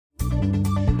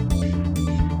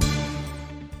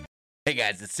Hey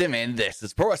guys, it's Sim, and this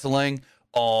is Pro Wrestling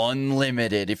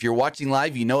Unlimited. If you're watching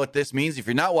live, you know what this means. If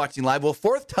you're not watching live, well,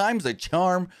 fourth time's a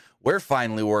charm. We're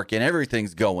finally working.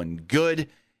 Everything's going good.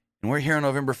 And we're here on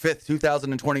November 5th,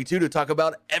 2022 to talk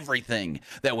about everything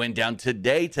that went down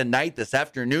today, tonight, this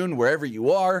afternoon, wherever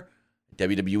you are.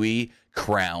 WWE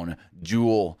Crown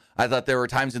Jewel. I thought there were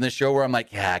times in this show where I'm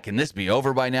like, yeah, can this be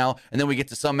over by now? And then we get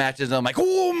to some matches and I'm like,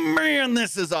 oh man,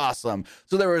 this is awesome.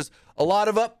 So there was a lot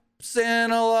of ups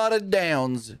and a lot of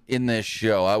downs in this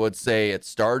show. I would say it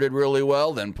started really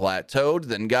well, then plateaued,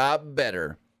 then got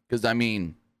better. Because I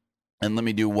mean, and let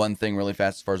me do one thing really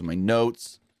fast as far as my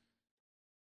notes.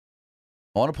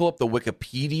 I want to pull up the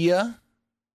Wikipedia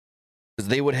because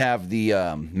they would have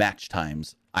the match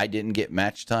times. I didn't get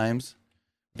match times.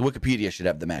 The Wikipedia should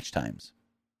have the match times.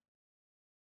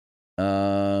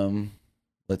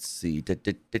 Let's see.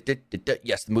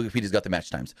 Yes, the Wikipedia's got the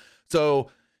match times. So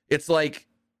it's like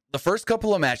the first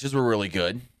couple of matches were really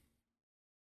good.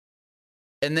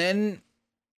 And then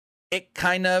it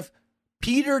kind of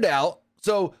petered out.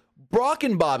 So Brock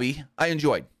and Bobby, I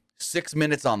enjoyed. 6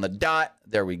 minutes on the dot.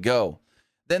 There we go.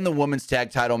 Then the women's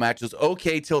tag title match was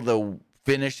okay till the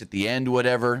finish at the end,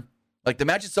 whatever. Like, the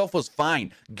match itself was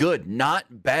fine, good,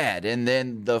 not bad. And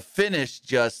then the finish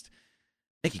just,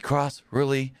 Nikki Cross,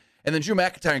 really? And then Drew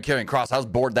McIntyre and Karrion Kross, I was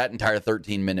bored that entire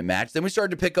 13-minute match. Then we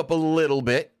started to pick up a little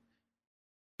bit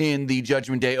in the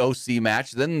Judgment Day OC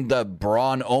match. Then the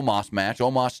Braun Omos match.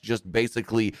 Omos just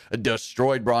basically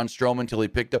destroyed Braun Strowman until he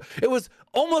picked up. It was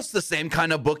almost the same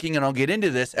kind of booking, and I'll get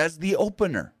into this, as the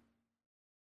opener.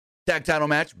 Tag title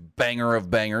match, banger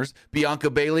of bangers. Bianca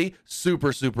Bailey,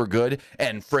 super, super good.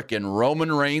 And frickin'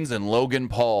 Roman Reigns and Logan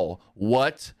Paul.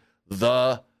 What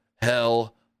the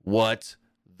hell?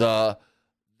 That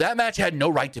match had no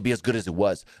right to be as good as it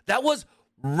was. That was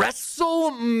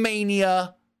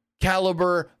WrestleMania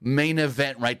caliber main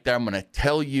event right there. I'm going to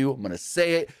tell you. I'm going to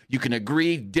say it. You can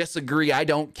agree, disagree. I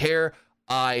don't care.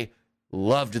 I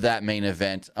loved that main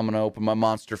event. I'm going to open my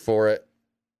monster for it.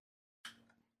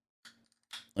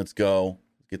 Let's go.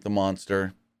 Get the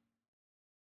monster.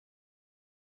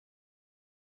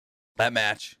 That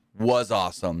match was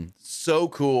awesome. So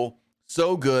cool.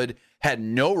 So good. Had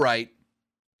no right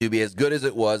to be as good as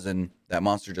it was. And that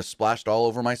monster just splashed all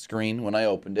over my screen when I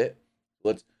opened it.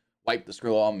 Let's wipe the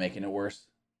screw off. I'm making it worse.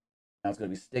 Now it's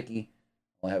going to be sticky.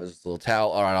 All I have is this little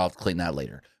towel. All right, I'll clean that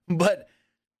later. But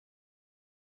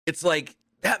it's like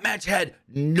that match had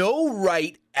no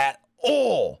right at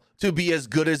all to be as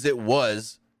good as it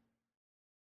was.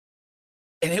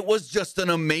 And it was just an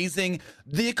amazing.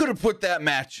 They could have put that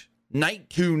match night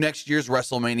 2 next year's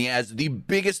WrestleMania as the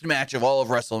biggest match of all of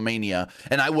WrestleMania,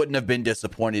 and I wouldn't have been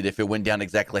disappointed if it went down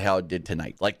exactly how it did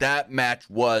tonight. Like, that match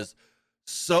was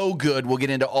so good. We'll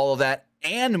get into all of that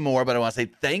and more, but I want to say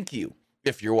thank you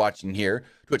if you're watching here,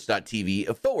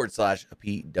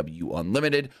 twitch.tv/PW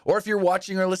Unlimited, or if you're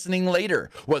watching or listening later,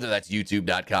 whether that's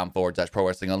youtube.com/Pro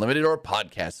Wrestling Unlimited or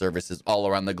podcast services all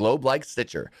around the globe like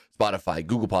Stitcher, Spotify,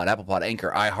 Google Pod, Apple Pod,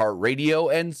 Anchor,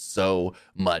 iHeartRadio, and so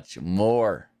much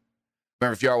more.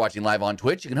 Remember, if you are watching live on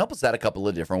Twitch, you can help us out a couple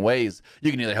of different ways. You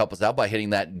can either help us out by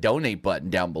hitting that donate button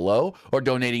down below or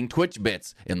donating Twitch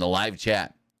bits in the live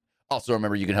chat. Also,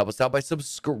 remember, you can help us out by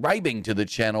subscribing to the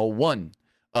channel one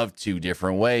of 2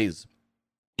 different ways.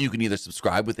 You can either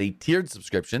subscribe with a tiered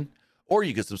subscription, or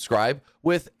you can subscribe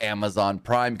with Amazon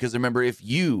Prime. Because remember, if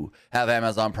you have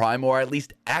Amazon Prime, or at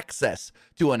least access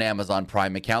to an Amazon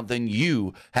Prime account, then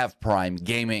you have Prime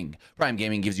Gaming. Prime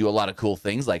Gaming gives you a lot of cool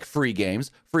things like free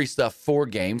games, free stuff for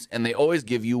games, and they always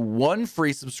give you 1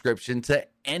 free subscription to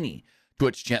any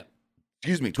Twitch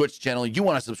channel you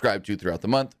want to subscribe to throughout the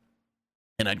month.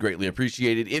 And I'd greatly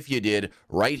appreciate it if you did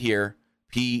right here,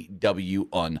 PW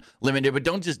Unlimited. But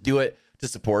don't just do it to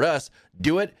support us.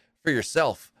 Do it for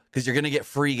yourself, because you're going to get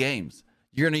free games.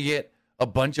 You're going to get a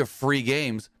bunch of free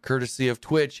games courtesy of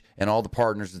Twitch and all the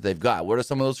partners that they've got. What are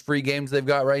some of those free games they've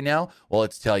got right now? Well,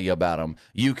 let's tell you about them.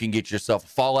 You can get yourself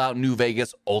Fallout New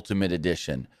Vegas Ultimate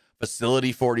Edition,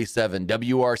 Facility 47,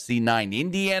 WRC 9,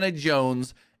 Indiana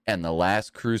Jones, and The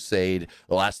Last Crusade,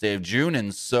 The Last Day of June,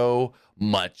 and so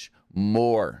much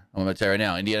more. I'm going to tell you right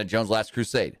now, Indiana Jones, Last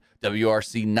Crusade,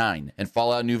 WRC 9, and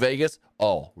Fallout New Vegas,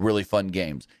 all really fun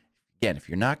games. Again, if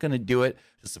you're not going to do it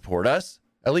to support us,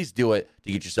 at least do it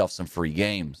to get yourself some free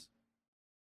games.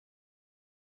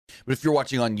 But if you're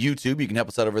watching on YouTube, you can help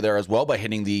us out over there as well by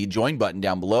hitting the join button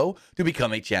down below to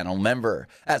become a channel member.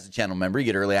 As a channel member, you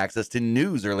get early access to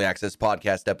news, early access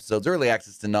podcast episodes, early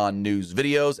access to non-news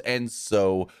videos, and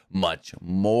so much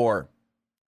more.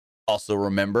 Also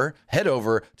remember, head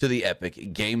over to the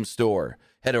Epic Game Store.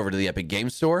 head over to the Epic Game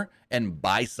Store and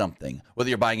buy something. Whether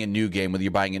you're buying a new game, whether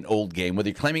you're buying an old game, whether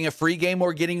you're claiming a free game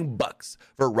or getting bucks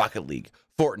for Rocket League,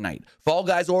 Fortnite, Fall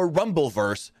Guys, or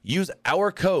Rumbleverse, use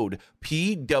our code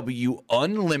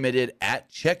PWUnlimited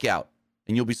at checkout,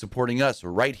 and you'll be supporting us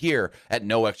right here at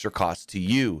no extra cost to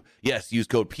you. Yes, use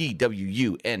code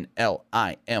PWUNLIMITED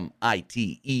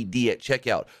at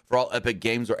checkout for all Epic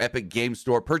Games or Epic Game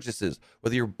Store purchases.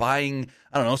 Whether you're buying,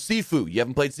 I don't know, Sifu. You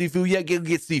haven't played Sifu yet? Get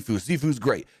Sifu. Sifu's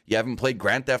great. You haven't played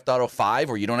Grand Theft Auto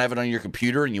 5, or you don't have it on your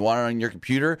computer and you want it on your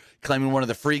computer, claiming one of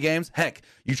the free games? Heck,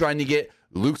 you trying to get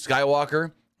Luke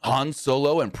Skywalker, Han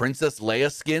Solo, and Princess Leia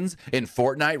skins in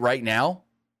Fortnite right now?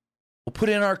 We'll put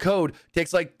in our code.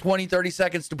 Takes like 20, 30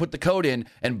 seconds to put the code in,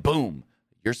 and boom,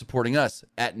 you're supporting us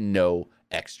at no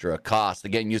extra cost.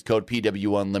 Again, use code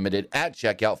PWUnlimited at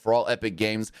checkout for all Epic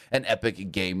Games and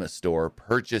Epic Game Store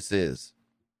purchases.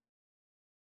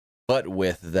 But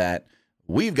with that,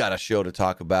 we've got a show to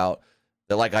talk about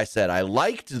that, like I said, I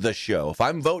liked the show. If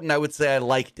I'm voting, I would say I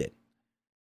liked it.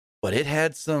 But it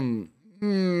had some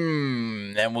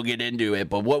and we'll get into it.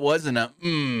 But what wasn't a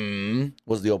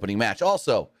was the opening match.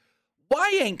 Also,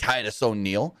 why ain't Titus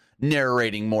O'Neil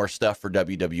narrating more stuff for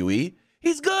WWE?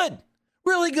 He's good.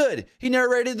 Really good. He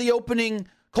narrated the opening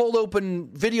cold open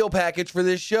video package for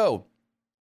this show.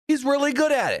 He's really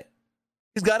good at it.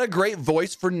 He's got a great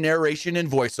voice for narration and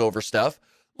voiceover stuff.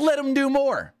 Let him do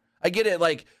more. I get it.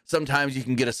 Like, sometimes you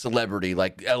can get a celebrity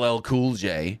like LL Cool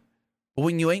J. But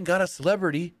when you ain't got a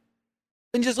celebrity,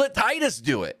 then just let Titus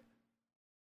do it.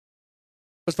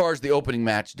 As far as the opening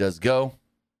match does go,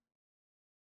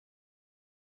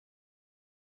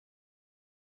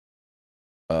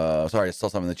 sorry, I saw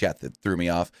something in the chat that threw me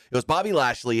off. It was Bobby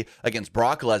Lashley against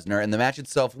Brock Lesnar, and the match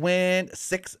itself went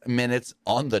 6 minutes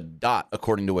on the dot,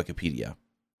 according to Wikipedia.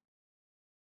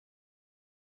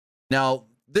 Now,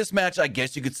 this match, I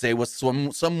guess you could say, was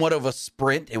somewhat of a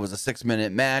sprint. It was a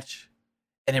 6-minute match,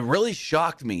 and it really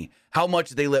shocked me how much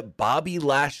they let Bobby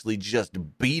Lashley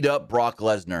just beat up Brock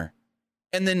Lesnar.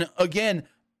 And then, again,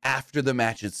 after the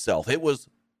match itself, it was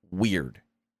weird.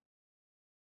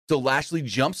 So Lashley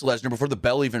jumps Lesnar before the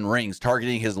bell even rings,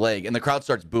 targeting his leg, and the crowd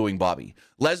starts booing Bobby.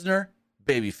 Lesnar,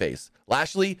 babyface.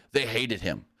 Lashley, they hated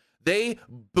him. They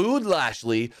booed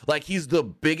Lashley like he's the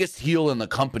biggest heel in the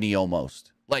company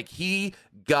almost. Like he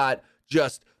got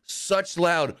just such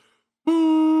loud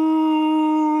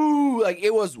boo. Like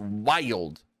it was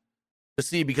wild to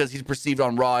see because he's perceived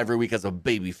on Raw every week as a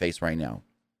babyface right now.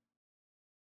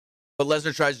 But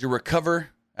Lesnar tries to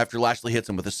recover after Lashley hits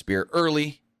him with a spear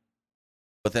early.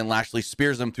 But then Lashley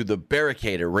spears him through the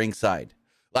barricade at ringside.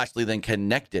 Lashley then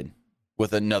connected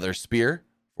with another spear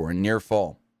for a near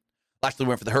fall. Lashley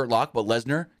went for the hurt lock, but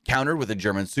Lesnar countered with a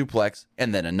German suplex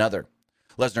and then another.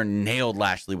 Lesnar nailed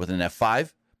Lashley with an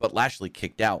F5, but Lashley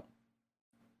kicked out.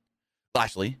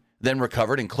 Lashley then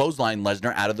recovered and clotheslined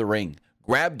Lesnar out of the ring,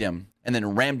 grabbed him, and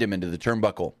then rammed him into the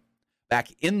turnbuckle. Back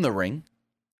in the ring,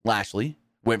 Lashley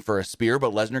went for a spear,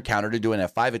 but Lesnar countered to do an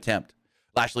F5 attempt.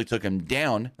 Lashley took him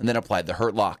down and then applied the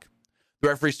hurt lock. The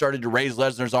referee started to raise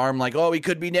Lesnar's arm like, oh, he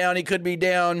could be down, he could be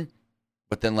down.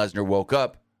 But then Lesnar woke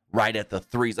up right at the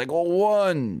 3. He's like, oh,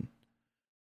 1,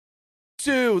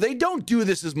 2. They don't do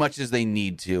this as much as they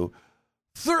need to.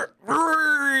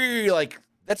 3. Like,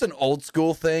 that's an old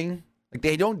school thing. Like,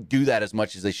 they don't do that as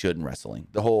much as they should in wrestling.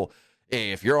 The whole,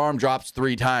 hey, if your arm drops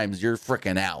 3 times, you're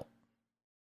freaking out.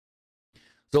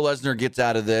 So Lesnar gets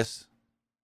out of this.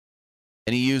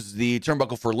 And he used the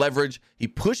turnbuckle for leverage. He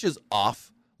pushes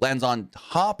off, lands on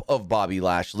top of Bobby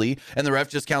Lashley, and the ref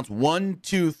just counts 1,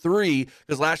 2, 3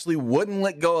 because Lashley wouldn't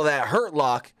let go of that hurt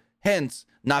lock, hence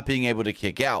not being able to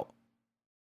kick out.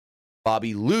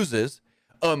 Bobby loses,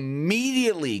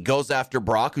 immediately goes after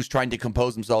Brock, who's trying to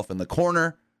compose himself in the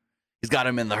corner. He's got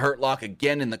him in the hurt lock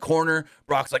again in the corner.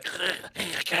 Brock's like,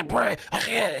 I can't breathe.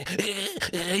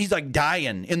 He's like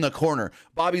dying in the corner.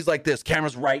 Bobby's like this.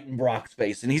 Camera's right in Brock's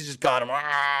face. And he's just got him,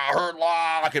 hurt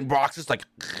lock. And Brock's just like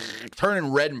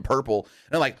turning red and purple.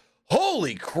 And I'm like,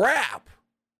 holy crap.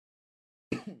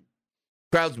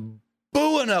 Crowd's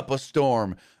booing up a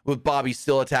storm with Bobby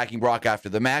still attacking Brock after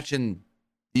the match. And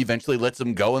he eventually lets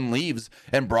him go and leaves.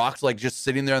 And Brock's like just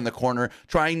sitting there in the corner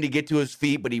trying to get to his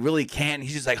feet, but he really can't.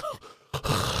 He's just like,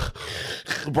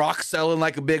 Brock's selling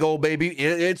like a big old baby.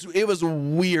 It was a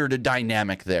weird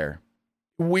dynamic there.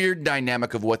 Weird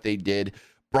dynamic of what they did.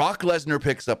 Brock Lesnar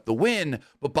picks up the win,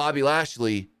 but Bobby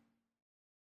Lashley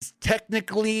is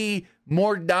technically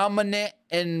more dominant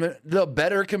and the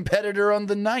better competitor on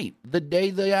the night, the day,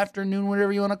 the afternoon,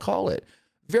 whatever you want to call it.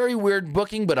 Very weird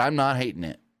booking, but I'm not hating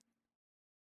it.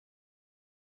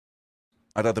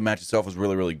 I thought the match itself was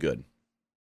really, really good.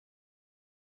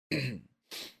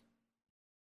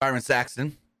 Byron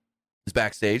Saxton is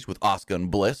backstage with Asuka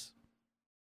and Bliss,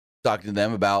 talking to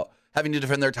them about having to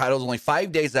defend their titles only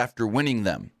 5 days after winning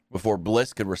them. Before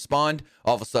Bliss could respond,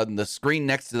 all of a sudden the screen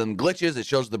next to them glitches. It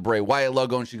shows the Bray Wyatt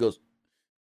logo, and she goes,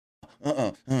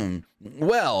 well,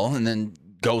 and then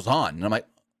goes on. And I'm like,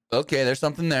 okay, there's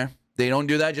something there. They don't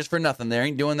do that just for nothing. They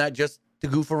ain't doing that just to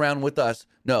goof around with us.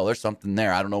 No, there's something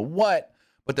there. I don't know what,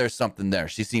 but there's something there.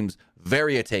 She seems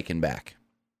very taken aback.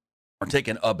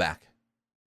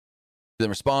 Then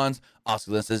responds,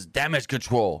 Asuka then says, Damage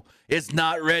Control is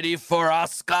not ready for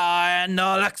Asuka and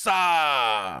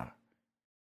Alexa.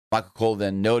 Michael Cole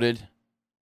then noted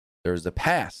there's a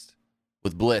past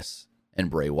with Bliss and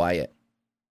Bray Wyatt.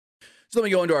 So then we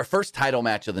go into our first title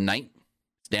match of the night.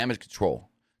 It's Damage Control,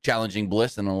 challenging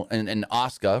Bliss and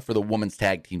Asuka for the Women's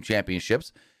Tag Team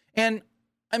Championships. And,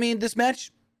 I mean, this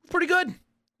match was pretty good,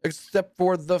 except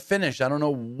for the finish. I don't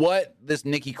know what this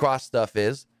Nikki Cross stuff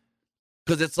is,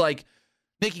 because it's like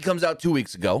Nikki comes out 2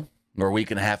 weeks ago, or a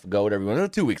week and a half ago, whatever you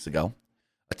want, 2 weeks ago.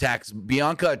 Attacks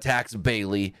Bianca, attacks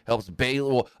Bayley,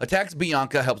 attacks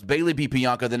Bianca, helps Bayley beat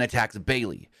Bianca, then attacks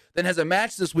Bayley. Then has a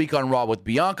match this week on Raw with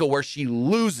Bianca where she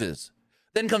loses.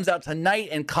 Then comes out tonight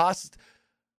and costs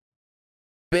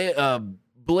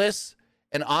Bliss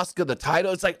and Asuka the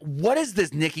title. It's like, what is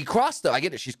this Nikki Cross stuff? I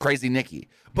get it, she's crazy Nikki.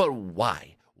 But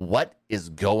why? What is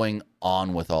going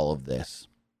on with all of this?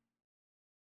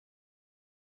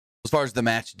 As far as the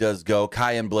match does go,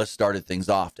 Kai and Bliss started things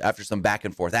off. After some back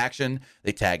and forth action,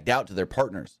 they tagged out to their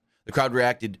partners. The crowd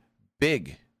reacted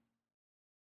big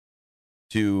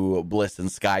to Bliss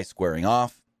and Sky squaring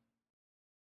off.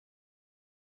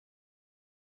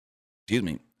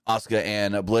 Asuka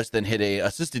and Bliss then hit a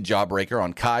assisted jawbreaker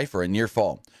on Kai for a near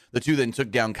fall. The two then took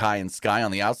down Kai and Sky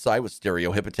on the outside with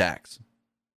stereo hip attacks.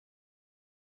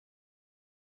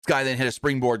 Sky then hit a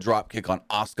springboard drop kick on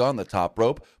Asuka on the top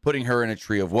rope, putting her in a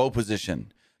tree of woe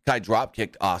position. Kai drop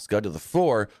kicked Asuka to the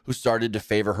floor, who started to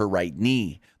favor her right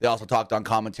knee. They also talked on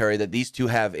commentary that these two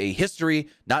have a history,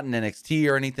 not in NXT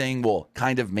or anything, well,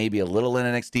 kind of maybe a little in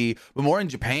NXT, but more in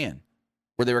Japan,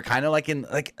 where they were kind of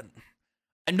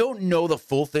I don't know the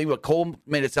full thing, but Cole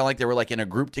made it sound like they were in a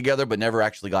group together, but never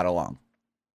actually got along.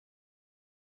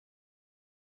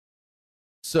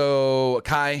 So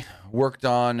Kai worked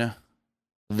on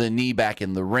the knee back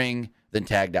in the ring, then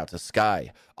tagged out to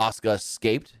Sky. Asuka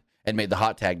escaped and made the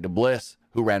hot tag to Bliss,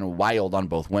 who ran wild on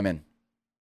both women.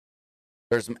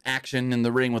 There's some action in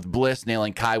the ring with Bliss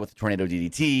nailing Kai with the tornado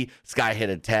DDT.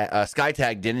 Sky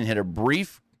tagged in and hit a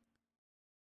brief.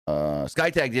 Sky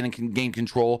tagged in and gained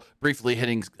control, briefly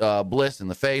hitting Bliss in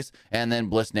the face, and then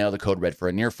Bliss nailed the code red for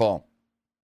a near fall.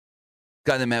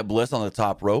 Sky then met Bliss on the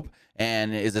top rope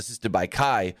and is assisted by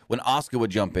Kai when Asuka would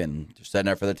jump in,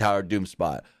 setting up for the Tower of Doom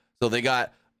spot. So they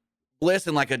got Bliss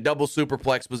in a double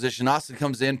superplex position. Asuka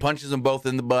comes in, punches them both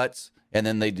in the butts, and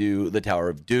then they do the Tower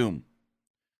of Doom.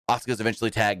 Asuka's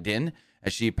eventually tagged in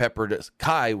as she peppered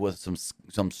Kai with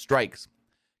some strikes.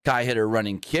 Kai hit a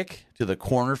running kick to the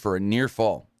corner for a near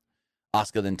fall.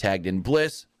 Asuka then tagged in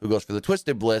Bliss, who goes for the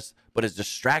Twisted Bliss, but is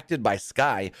distracted by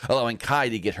Sky, allowing Kai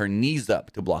to get her knees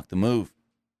up to block the move.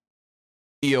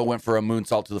 Io went for a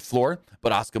moonsault to the floor,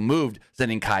 but Asuka moved,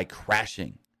 sending Kai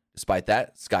crashing. Despite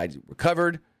that, Sky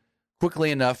recovered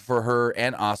quickly enough for her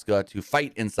and Asuka to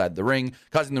fight inside the ring,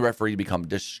 causing the referee to become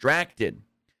distracted.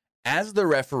 As the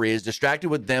referee is distracted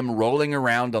with them rolling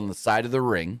around on the side of the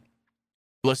ring,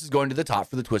 Bliss is going to the top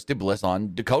for the Twisted Bliss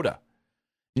on Dakota.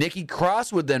 Nikki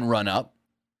Cross would then run up,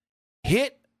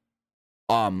 hit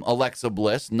Alexa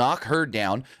Bliss, knock her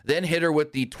down, then hit her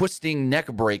with the twisting neck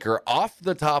breaker off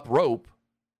the top rope,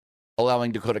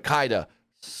 allowing Dakota Kai to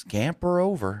scamper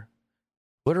over,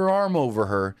 put her arm over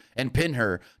her, and pin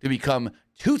her to become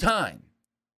two-time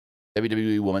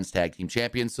WWE Women's Tag Team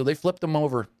Champions. So they flipped them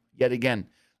over yet again.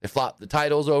 They flopped the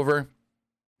titles over,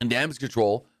 and Damage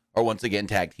Control are once again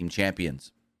Tag Team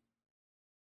Champions.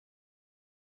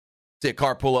 See a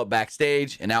car pull up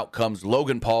backstage, and out comes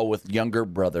Logan Paul with younger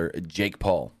brother Jake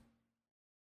Paul.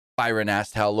 Byron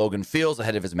asked how Logan feels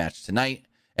ahead of his match tonight,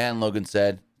 and Logan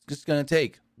said, it's just going to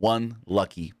take one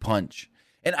lucky punch.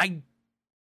 And I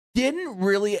didn't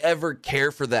really ever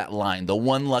care for that line, the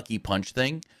one lucky punch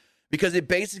thing, because it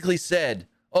basically said,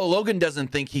 oh, Logan doesn't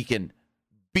think he can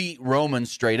beat Roman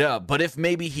straight up, but if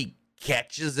maybe he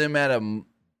catches him at a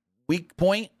weak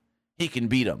point, he can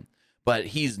beat him. But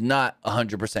he's not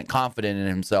 100% confident in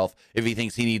himself if he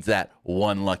thinks he needs that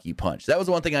one lucky punch. That was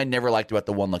the one thing I never liked about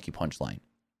the one lucky punch line.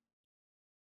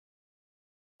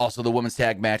 Also, the women's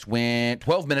tag match went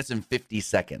 12 minutes and 50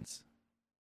 seconds.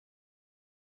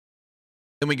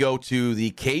 Then we go to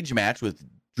the cage match with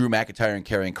Drew McIntyre and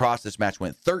Karrion Kross. This match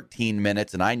went 13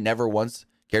 minutes, and I never once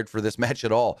cared for this match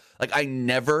at all. Like, I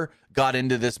never got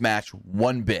into this match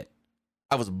one bit.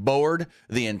 I was bored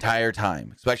the entire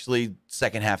time, especially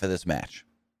second half of this match.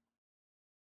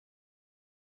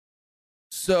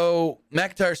 So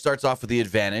McIntyre starts off with the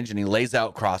advantage, and he lays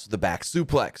out Cross with a back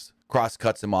suplex. Cross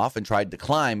cuts him off and tried to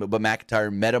climb, but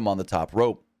McIntyre met him on the top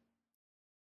rope.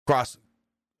 Cross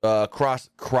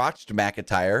crotched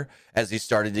McIntyre as he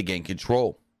started to gain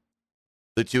control.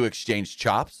 The two exchanged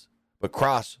chops, but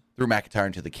Cross threw McIntyre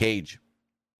into the cage.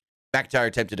 McIntyre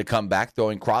attempted to come back,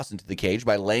 throwing Cross into the cage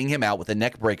by laying him out with a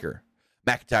neck breaker.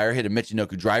 McIntyre hit a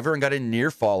Michinoku driver and got a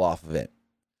near fall off of it.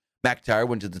 McIntyre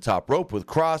went to the top rope with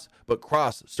Cross, but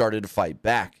Cross started to fight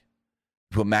back.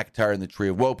 He put McIntyre in the Tree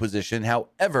of Woe position.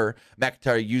 However,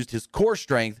 McIntyre used his core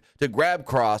strength to grab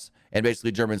Cross and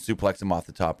basically German suplex him off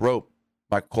the top rope.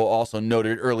 Michael Cole also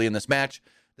noted early in this match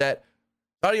that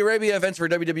Saudi Arabia events for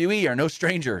WWE are no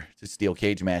stranger to steel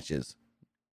cage matches.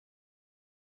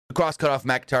 The Cross cut off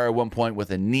McIntyre at one point with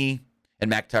a knee, and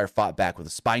McIntyre fought back with a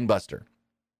spine buster.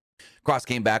 Cross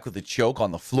came back with a choke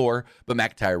on the floor, but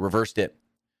McIntyre reversed it.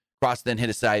 Cross then hit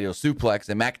a side heel suplex,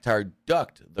 and McIntyre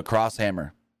ducked the cross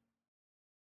hammer.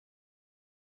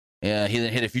 He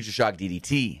then hit a Future Shock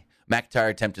DDT. McIntyre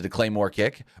attempted a Claymore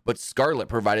kick, but Scarlett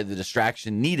provided the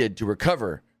distraction needed to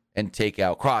recover and take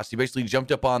out Cross. He basically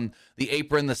jumped up on the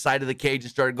apron, the side of the cage,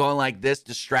 and started going like this,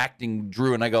 distracting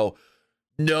Drew. And I go,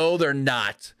 no, they're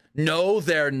not. No,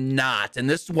 they're not. And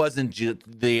this wasn't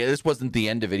the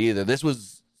end of it either. This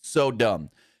was so dumb.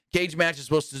 Cage match is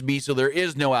supposed to be so there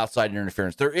is no outside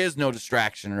interference. There is no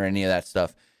distraction or any of that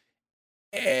stuff.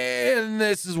 And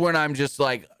this is when I'm just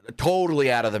like totally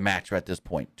out of the match at this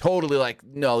point. Totally like,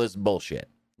 no, this is bullshit.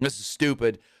 This is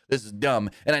stupid. This is dumb.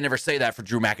 And I never say that for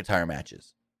Drew McIntyre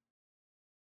matches.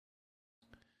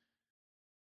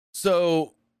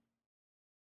 So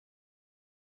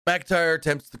McIntyre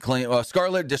attempts to claim.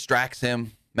 Scarlett distracts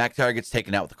him. McIntyre gets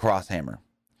taken out with a cross hammer.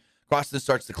 Cross then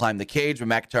starts to climb the cage, but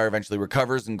McIntyre eventually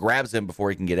recovers and grabs him before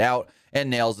he can get out and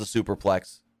nails the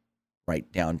superplex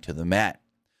right down to the mat.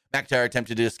 McIntyre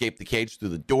attempted to escape the cage through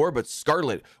the door, but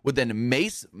Scarlett would then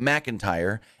mace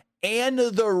McIntyre and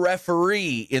the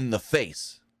referee in the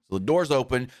face. So the door's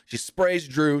open. She sprays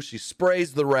Drew. She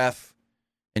sprays the ref,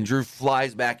 and Drew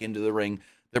flies back into the ring.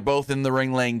 They're both in the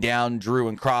ring laying down, Drew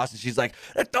and Cross, and she's like,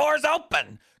 the door's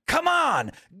open. Come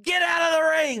on, get out of the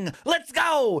ring. Let's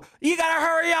go. You got to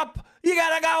hurry up. You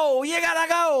got to go. You got to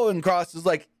go. And Cross is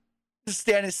like, just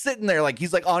sitting there like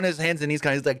he's like on his hands and he's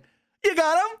like, you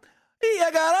got him?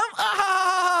 I got him.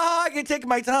 I can take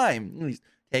my time. He's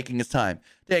taking his time.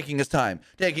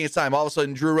 All of a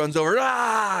sudden, Drew runs over,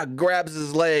 grabs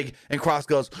his leg, and Cross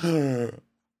goes, I'm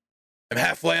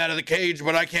halfway out of the cage,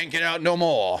 but I can't get out no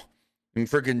more. And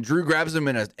freaking Drew grabs him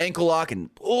in an ankle lock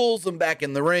and pulls him back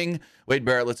in the ring. Wade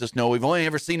Barrett lets us know we've only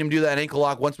ever seen him do that ankle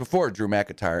lock once before, Drew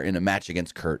McIntyre, in a match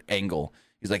against Kurt Angle.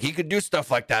 He's like, he could do stuff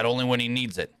like that only when he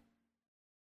needs it.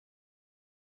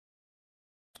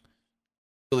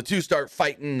 So the two start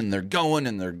fighting, and they're going.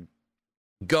 And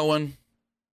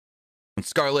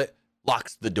Scarlett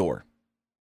locks the door.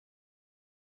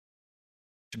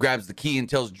 She grabs the key and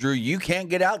tells Drew, you can't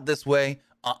get out this way.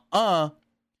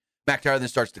 McIntyre then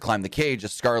starts to climb the cage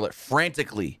as Scarlett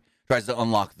frantically tries to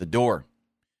unlock the door.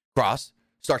 Cross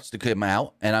starts to come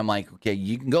out, and I'm like, okay,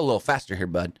 you can go a little faster here,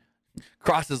 bud.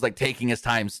 Cross is like taking his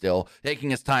time still.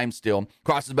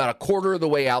 Cross is about a quarter of the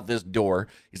way out this door.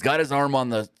 He's got his arm on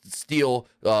the steel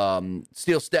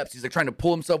steps. He's like trying to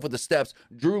pull himself with the steps.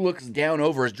 Drew looks down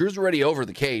over us. Drew's already over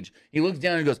the cage. He looks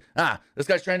down and goes, this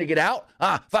guy's trying to get out?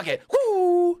 Fuck it.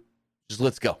 Woo! Just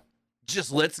let's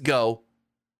go.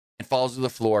 And falls to the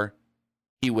floor.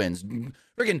 He wins.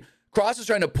 Freaking Cross is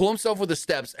trying to pull himself with the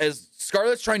steps as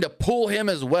Scarlett's trying to pull him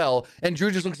as well. And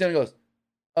Drew just looks down and goes,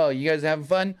 oh, you guys having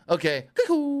fun? Okay.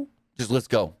 Just let's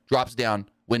go. Drops down,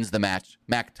 wins the match.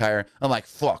 McIntyre. I'm like,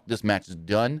 fuck, this match is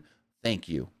done. Thank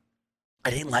you.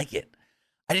 I didn't like it.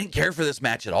 I didn't care for this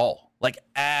match at all. Like,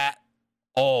 at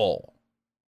all.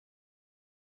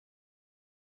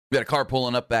 We got a car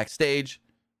pulling up backstage.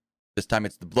 This time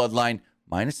it's the Bloodline,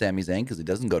 minus Sami Zayn, because it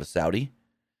doesn't go to Saudi,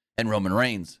 and Roman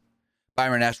Reigns.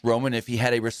 Byron asked Roman if he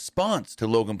had a response to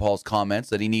Logan Paul's comments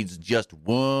that he needs just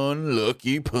one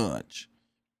lucky punch.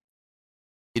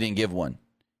 He didn't give one.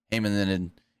 Heyman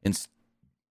then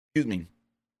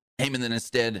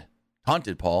instead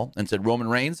taunted Paul and said Roman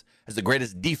Reigns has the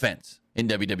greatest defense in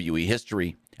WWE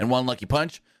history, and one lucky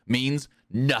punch means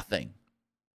nothing.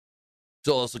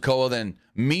 Solo Sikoa then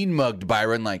mean-mugged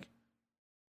Byron like,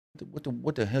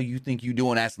 what the hell you think you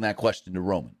doing asking that question to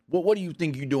Roman? What do you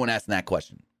think you doing asking that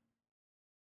question?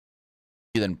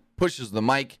 He then pushes the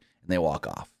mic, and they walk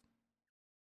off.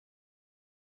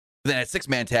 Then a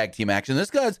 6-man tag team action.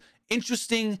 This guy's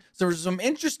interesting. So there's some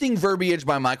interesting verbiage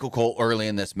by Michael Cole early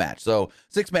in this match. So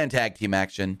 6-man tag team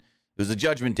action. It was a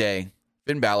Judgment Day.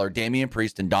 Finn Balor, Damian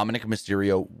Priest, and Dominic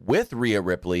Mysterio with Rhea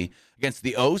Ripley against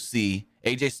the OC,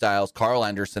 AJ Styles, Carl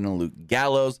Anderson, and Luke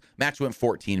Gallows. Match went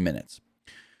 14 minutes.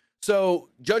 So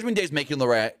Judgment Day's making the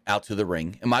way out to the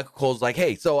ring, and Michael Cole's like,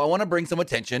 hey, so I want to bring some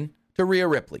attention to Rhea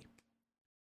Ripley.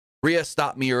 Rhea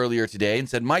stopped me earlier today and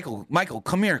said, Michael,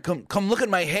 come here, come look at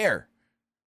my hair.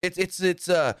 It's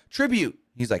a tribute.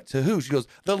 He's like, to who? She goes,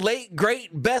 the late great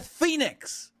Beth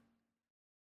Phoenix.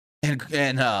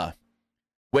 And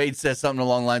Wade says something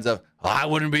along the lines of, I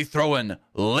wouldn't be throwing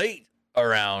late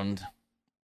around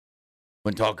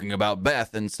when talking about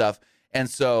Beth and stuff. And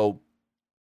so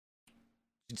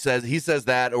he says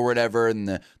that or whatever, and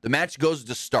the match goes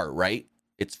to start, right?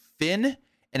 It's Finn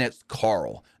and it's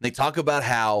Carl. And they talk about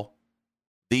how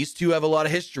these two have a lot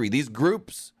of history. These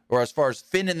groups, or as far as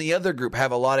Finn and the other group,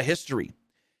 have a lot of history.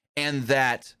 And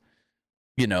that,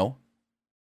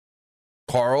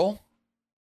 Carl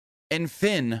and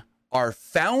Finn are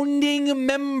founding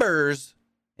members,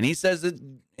 and he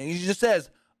just says,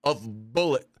 of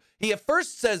Bullet. He at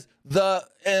first says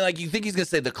you think he's gonna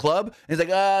say the club, and he's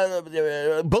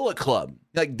like, Bullet Club.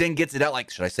 Then gets it out like,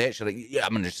 should I say it? Yeah,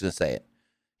 I'm just gonna say it.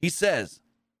 He says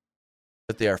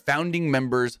that they are founding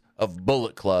members of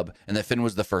Bullet Club, and that Finn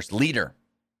was the first leader.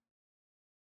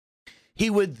 He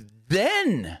would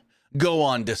then go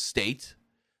on to state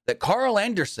that Carl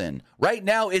Anderson right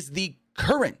now is the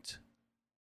current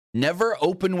never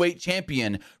open weight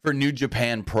champion for New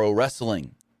Japan Pro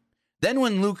Wrestling. Then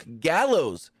when Luke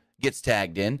Gallows gets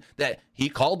tagged in, that he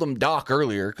called him Doc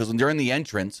earlier, because during the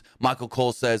entrance, Michael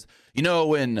Cole says,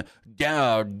 when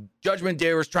Judgment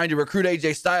Day was trying to recruit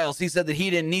AJ Styles, he said that he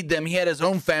didn't need them. He had his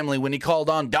own family when he called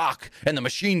on Doc and the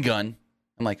Machine Gun.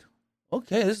 I'm like,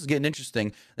 okay, this is getting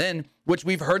interesting. Then, which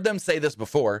we've heard them say this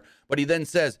before, but he then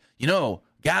says,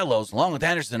 Gallows, along with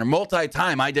Anderson, are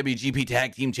multi-time IWGP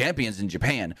Tag Team Champions in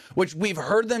Japan, which we've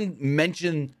heard them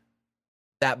mention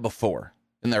that before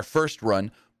in their first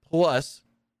run. Plus,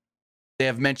 they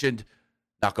have mentioned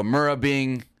Nakamura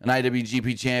being an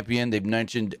IWGP champion. They've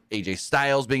mentioned AJ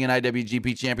Styles being an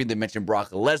IWGP champion. They mentioned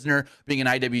Brock Lesnar being an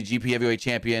IWGP heavyweight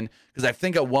champion. Because I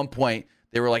think at one point,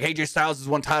 they were like, AJ Styles has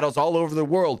won titles all over the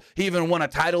world. He even won a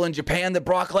title in Japan that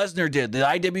Brock Lesnar did, the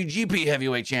IWGP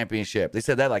Heavyweight Championship. They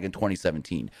said that like in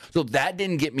 2017. So that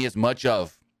didn't get me as much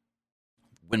of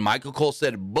when Michael Cole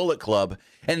said Bullet Club.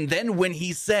 And then when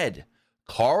he said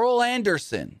Carl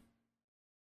Anderson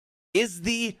is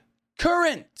the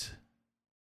current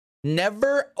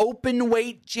never open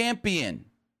weight champion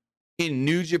in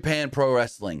New Japan Pro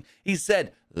Wrestling. He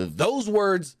said those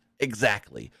words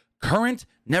exactly. Current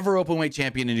never open weight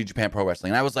champion in New Japan Pro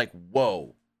Wrestling. And I was like,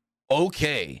 whoa,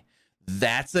 okay,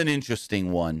 that's an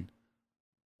interesting one.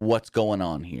 What's going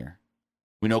on here?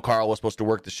 We know Carl was supposed to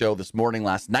work the show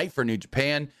last night for New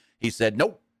Japan. He said,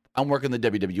 nope, I'm working the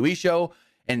WWE show.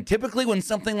 And typically when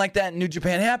something like that in New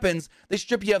Japan happens, they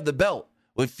strip you of the belt.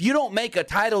 If you don't make a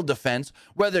title defense,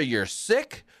 whether you're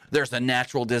sick, there's a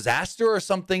natural disaster, or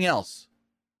something else,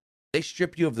 they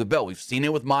strip you of the belt. We've seen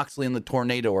it with Moxley in the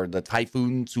tornado or the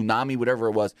typhoon, tsunami, whatever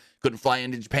it was. Couldn't fly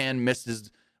into Japan, missed his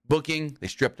booking. They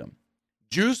stripped him.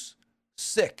 Juice,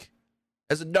 sick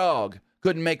as a dog,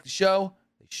 couldn't make the show.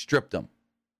 They stripped him.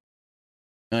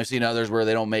 And I've seen others where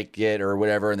they don't make it or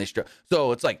whatever, and they strip.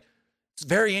 So it's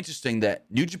very interesting that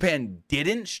New Japan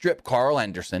didn't strip Carl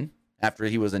Anderson after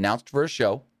he was announced for a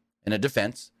show in a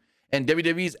defense, and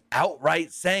WWE's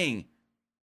outright saying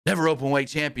never open weight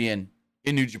champion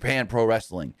in New Japan Pro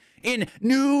Wrestling. In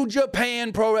New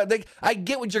Japan Pro Wrestling. I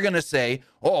get what you're going to say.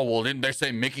 Oh, well, didn't they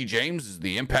say Mickie James is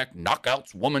the Impact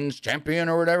Knockouts Women's Champion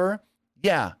or whatever?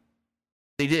 Yeah,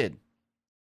 they did.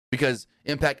 Because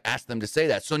Impact asked them to say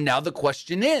that. So now the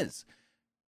question is,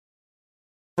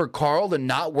 for Carl to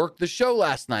not work the show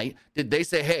last night, did they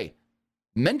say, hey,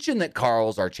 mention that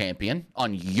Carl's our champion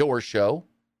on your show?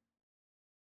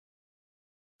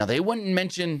 Now, they wouldn't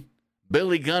mention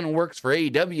Billy Gunn works for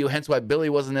AEW, hence why Billy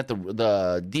wasn't at the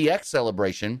DX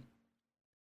celebration.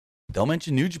 They'll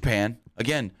mention New Japan.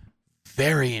 Again,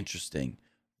 very interesting.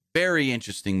 Very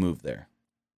interesting move there.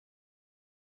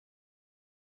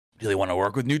 Do they want to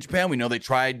work with New Japan? We know they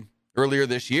tried earlier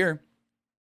this year.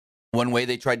 One way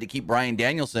they tried to keep Bryan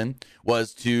Danielson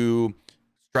was to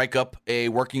strike up a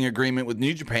working agreement with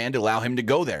New Japan to allow him to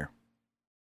go there.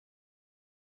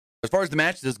 As far as the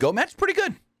matches go, match pretty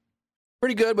good.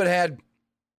 Pretty good, but had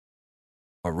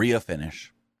a Rhea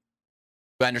finish.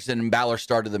 Anderson and Balor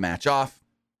started the match off.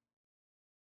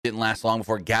 Didn't last long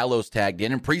before Gallows tagged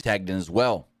in and Priest tagged in as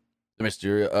well.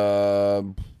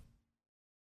 Mr.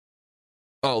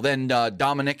 Then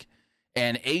Dominic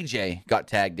and AJ got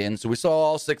tagged in. So we saw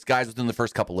all 6 guys within the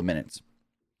first couple of minutes.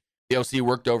 The OC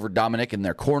worked over Dominic in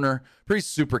their corner.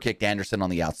 Priest super kicked Anderson on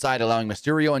the outside, allowing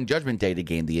Mysterio and Judgment Day to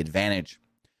gain the advantage.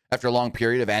 After a long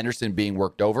period of Anderson being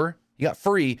worked over, he got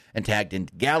free and tagged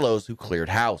into Gallows, who cleared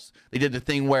house. They did the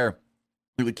thing where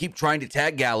we would keep trying to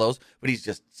tag Gallows, but he's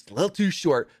just a little too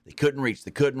short. They couldn't reach.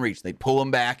 They'd pull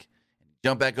him back,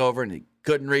 jump back over, and he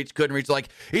couldn't reach. Like,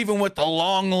 even with the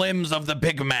long limbs of the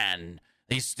big man,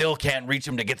 he still can't reach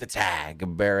him to get the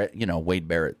tag. Barrett, Wade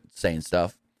Barrett saying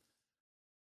stuff.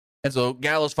 And so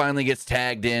Gallows finally gets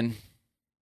tagged in.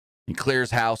 He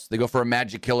clears house. They go for a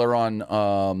magic killer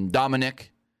on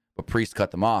Dominic, but Priest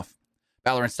cut them off.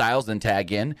 Balor and Styles then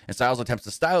tag in, and Styles attempts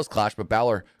a Styles clash, but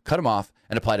Balor cut him off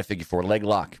and applied a figure 4 leg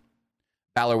lock.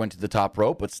 Balor went to the top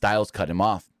rope, but Styles cut him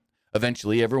off.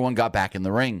 Eventually, everyone got back in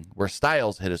the ring, where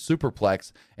Styles hit a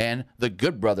superplex, and the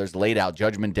Good Brothers laid out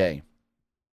Judgment Day.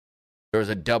 There was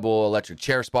a double electric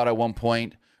chair spot at one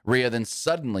point. Rhea then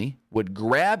suddenly would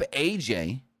grab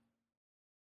AJ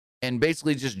and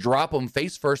basically just drop him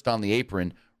face first on the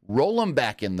apron, roll him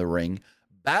back in the ring.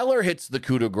 Balor hits the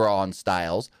coup de grace on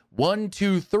Styles. 1,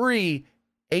 2, 3.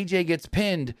 AJ gets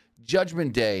pinned.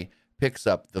 Judgment Day picks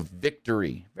up the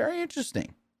victory. Very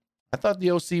interesting. I thought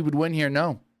the OC would win here.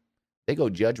 No. They go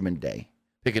Judgment Day,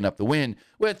 picking up the win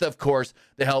with, of course,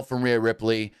 the help from Rhea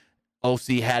Ripley.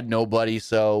 OC had nobody,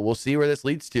 so we'll see where this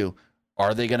leads to.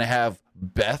 Are they going to have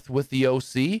Beth with the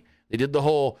OC? They did the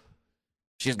whole,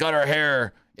 she's got her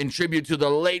hair in tribute to the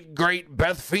late, great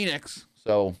Beth Phoenix.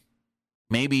 So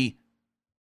maybe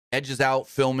Edge is out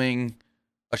filming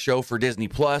a show for Disney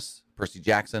Plus, Percy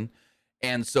Jackson.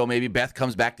 And so maybe Beth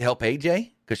comes back to help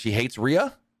AJ because she hates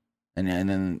Rhea. And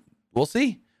then we'll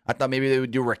see. I thought maybe they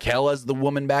would do Raquel as the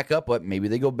woman backup, but maybe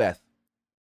they go Beth.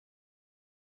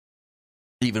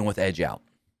 Even with Edge out.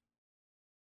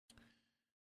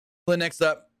 So next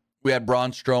up, we had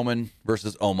Braun Strowman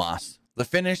versus Omos. The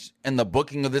finish and the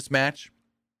booking of this match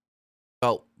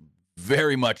felt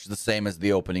very much the same as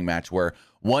the opening match, where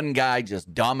one guy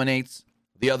just dominates,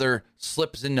 the other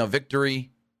slips in a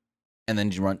victory, and then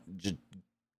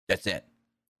that's it.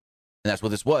 And that's what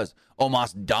this was.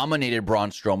 Omos dominated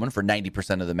Braun Strowman for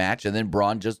 90% of the match, and then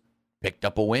Braun just picked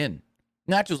up a win.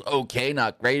 Match was okay,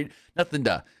 not great, nothing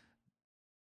to,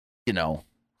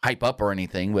 hype up or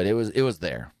anything, but it was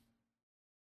there.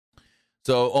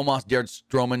 So Omos dared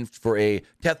Strowman for a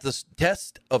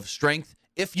test of strength.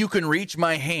 If you can reach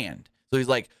my hand. So he's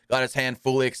like, got his hand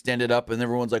fully extended up, and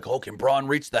everyone's like, oh, can Braun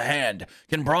reach the hand?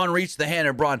 Can Braun reach the hand?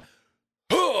 And Braun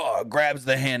grabs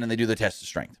the hand, and they do the test of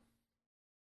strength.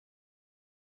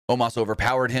 Omos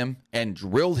overpowered him and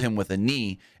drilled him with a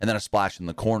knee and then a splash in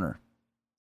the corner.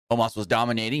 Omos was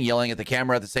dominating, yelling at the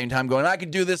camera at the same time, going, I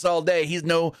could do this all day. He's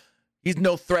no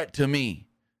threat to me.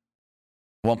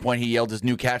 At one point, he yelled his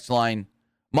new catch line,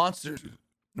 Monsters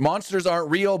aren't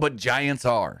real, but giants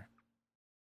are.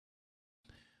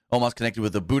 Omos connected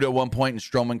with a boot at one point, and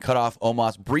Strowman cut off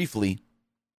Omos briefly,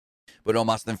 but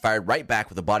Omos then fired right back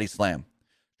with a body slam.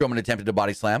 Strowman attempted a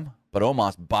body slam, but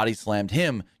Omos body slammed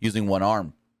him using one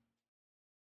arm.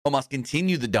 Omos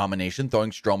continued the domination,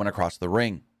 throwing Strowman across the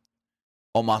ring.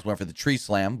 Omos went for the tree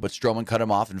slam, but Strowman cut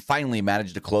him off and finally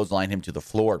managed to clothesline him to the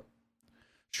floor.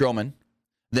 Strowman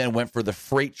then went for the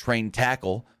freight train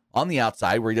tackle on the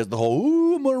outside, where he does the whole,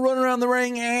 ooh, I'm going to run around the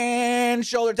ring and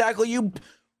shoulder tackle you.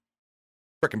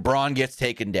 Freaking Braun gets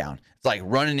taken down. It's like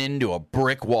running into a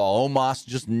brick wall. Omos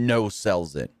just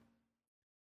no-sells it.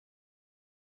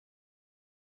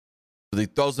 So he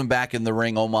throws him back in the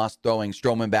ring. Omos throwing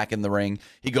Strowman back in the ring.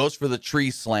 He goes for the tree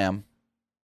slam.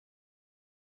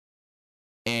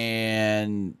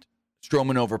 And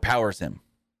Strowman overpowers him.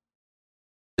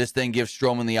 This then gives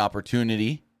Strowman the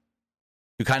opportunity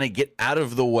to kind of get out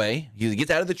of the way. He gets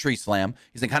out of the tree slam.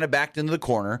 He's then kind of backed into the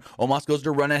corner. Omos goes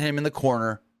to run at him in the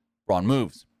corner. Braun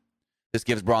moves. This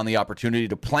gives Braun the opportunity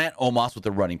to plant Omos with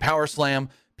a running power slam,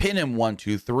 pin him 1,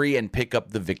 2, 3, and pick up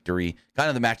the victory. Kind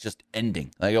of the match just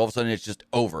ending. Like all of a sudden it's just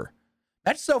over.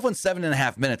 Match itself went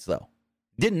 7.5 minutes though.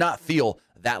 Did not feel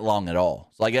that long at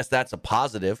all. So I guess that's a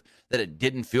positive that it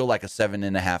didn't feel like a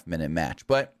 7.5 minute match.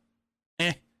 But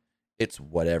it's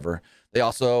whatever. They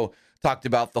also talked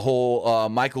about the whole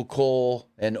Michael Cole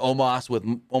and Omos, with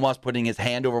Omos putting his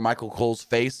hand over Michael Cole's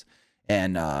face.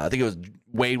 And I think it was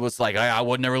Wade was like, I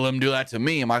would never let him do that to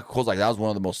me. And Michael Cole's like, that was one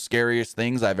of the most scariest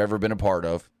things I've ever been a part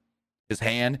of. His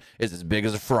hand is as big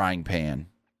as a frying pan.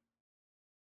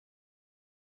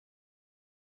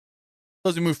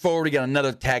 As we move forward, we got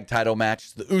another tag title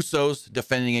match. The Usos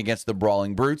defending against the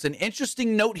Brawling Brutes. An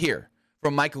interesting note here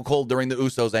from Michael Cole during the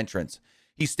Usos entrance.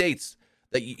 He states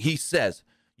that he says,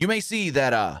 you may see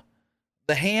that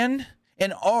the hand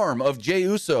and arm of Jey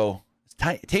Uso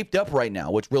is taped up right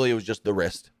now, which really was just the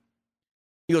wrist.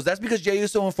 He goes, that's because Jey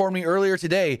Uso informed me earlier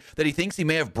today that he thinks he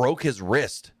may have broke his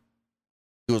wrist.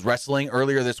 He was wrestling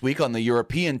earlier this week on the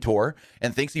European tour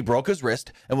and thinks he broke his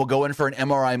wrist and will go in for an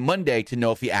MRI Monday to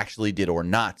know if he actually did or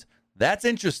not. That's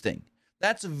interesting.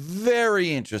 That's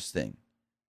very interesting.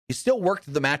 He still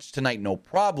worked the match tonight, no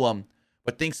problem,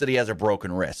 but thinks that he has a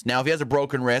broken wrist. Now, if he has a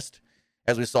broken wrist,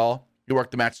 as we saw, he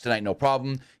worked the match tonight, no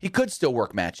problem. He could still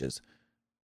work matches.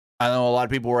 I know a lot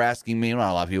of people were asking me,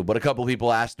 not a lot of people, but a couple of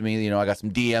people asked me, I got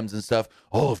some DMs and stuff.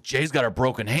 Oh, if Jay's got a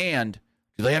broken hand,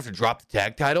 do they have to drop the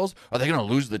tag titles? Are they going to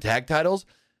lose the tag titles?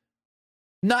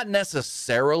 Not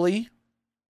necessarily,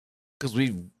 because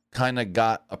we've kind of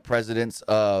got a precedence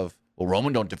of, well,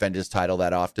 Roman don't defend his title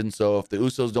that often, so if the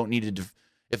Usos don't need to,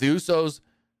 if the Usos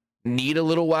need a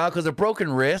little while, because a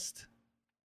broken wrist,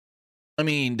 I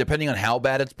mean, depending on how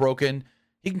bad it's broken,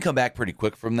 he can come back pretty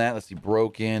quick from that. Let's see,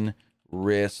 broken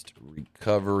wrist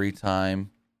recovery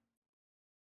time.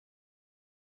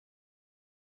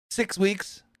 6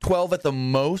 weeks, 12 at the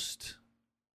most.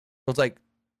 So it's like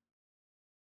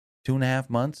 2.5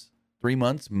 months, 3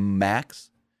 months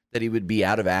max that he would be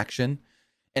out of action.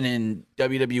 And in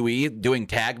WWE, doing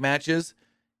tag matches,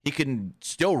 he can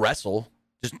still wrestle.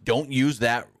 Just don't use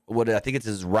that, what I think it's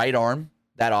his right arm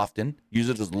that often. Use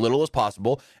it as little as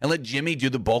possible and let Jimmy do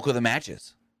the bulk of the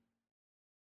matches.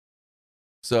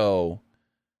 So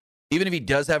even if he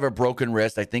does have a broken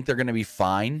wrist, I think they're going to be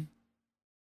fine. And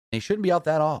he shouldn't be out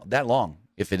that long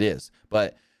if it is.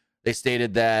 But they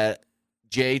stated that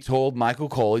Jay told Michael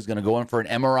Cole he's going to go in for an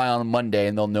MRI on Monday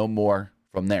and they'll know more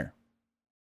from there.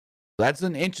 So that's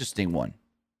an interesting one.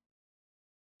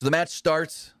 So the match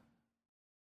starts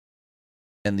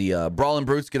and the Brawling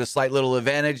Brutes get a slight little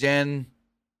advantage and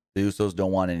the Usos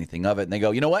don't want anything of it. And they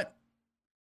go, you know what?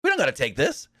 We don't got to take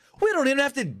this. We don't even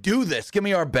have to do this. Give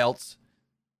me our belts.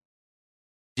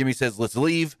 Jimmy says, let's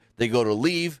leave. They go to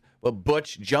leave, but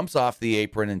Butch jumps off the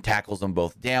apron and tackles them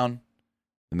both down.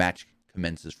 The match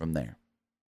commences from there.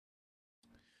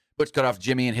 Butch cut off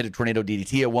Jimmy and hit a tornado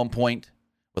DDT at one point,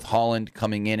 with Holland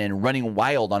coming in and running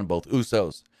wild on both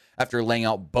Usos. After laying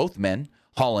out both men,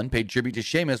 Holland paid tribute to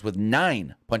Sheamus with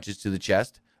 9 punches to the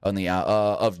chest on the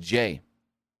of Jay.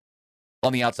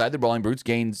 On the outside, the Brawling Brutes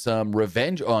gained some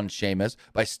revenge on Sheamus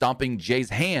by stomping Jay's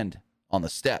hand on the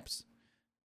steps.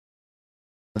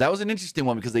 That was an interesting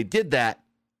one because they did that,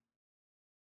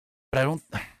 but I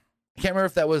can't remember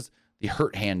if that was the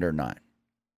hurt hand or not.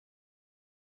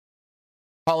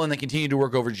 Holland then continued to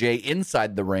work over Jay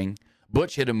inside the ring.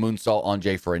 Butch hit a moonsault on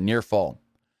Jay for a near fall.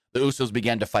 The Usos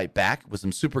began to fight back with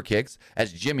some super kicks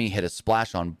as Jimmy hit a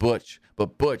splash on Butch,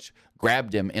 but Butch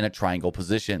grabbed him in a triangle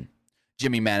position.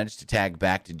 Jimmy managed to tag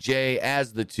back to Jay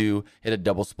as the two hit a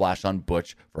double splash on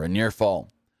Butch for a near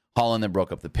fall. Holland then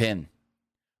broke up the pin.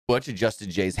 Butch adjusted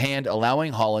Jay's hand,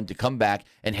 allowing Holland to come back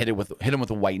and hit him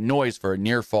with a white noise for a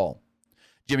near fall.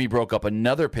 Jimmy broke up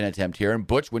another pin attempt here, and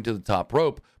Butch went to the top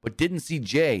rope, but didn't see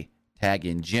Jay tag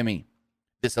in Jimmy.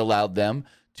 This allowed them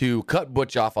to cut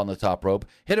Butch off on the top rope,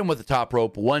 hit him with the top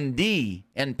rope 1D,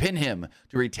 and pin him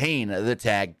to retain the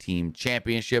tag team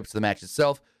championships. The match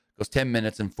itself goes 10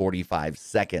 minutes and 45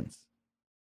 seconds.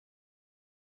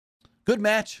 Good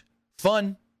match.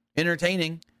 Fun.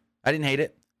 Entertaining. I didn't hate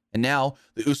it. And now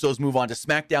the Usos move on to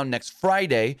SmackDown next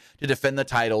Friday to defend the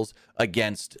titles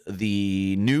against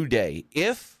the New Day.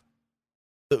 If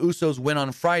the Usos win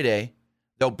on Friday,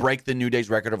 they'll break the New Day's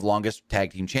record of longest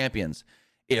tag team champions.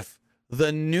 If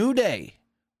the New Day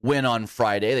win on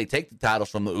Friday, they take the titles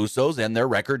from the Usos and their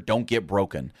record don't get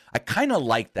broken. I kind of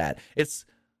like that. It's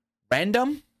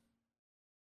random,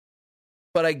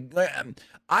 but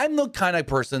I'm the kind of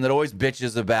person that always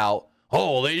bitches about,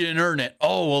 oh, they didn't earn it.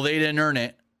 Oh, well, they didn't earn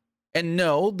it. And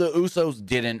no, the Usos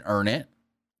didn't earn it.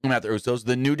 Not the Usos.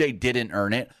 The New Day didn't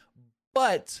earn it.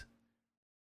 But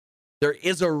there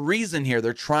is a reason here.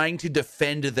 They're trying to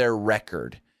defend their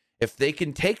record. If they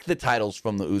can take the titles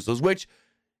from the Usos, which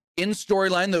in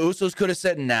storyline, the Usos could have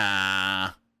said, nah,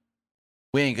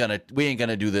 we ain't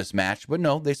gonna do this match. But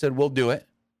no, they said, we'll do it.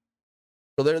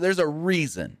 So there's a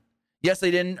reason. Yes,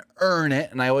 they didn't earn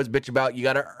it. And I always bitch about you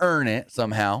got to earn it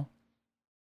somehow.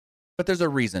 But there's a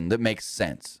reason that makes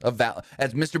sense.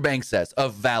 As Mr. Banks says, a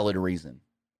valid reason.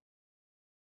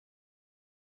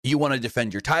 You want to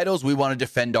defend your titles. We want to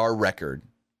defend our record.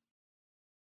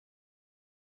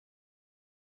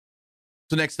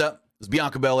 So next up is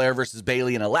Bianca Belair versus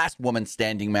Bayley in a last woman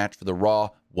standing match for the Raw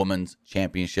Women's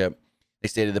Championship. They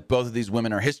stated that both of these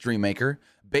women are history maker.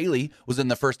 Bayley was in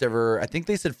the first ever, I think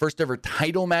they said first ever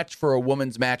title match for a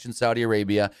women's match in Saudi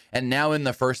Arabia. And now in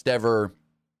the first ever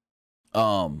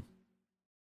um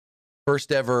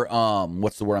first ever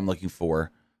what's the word I'm looking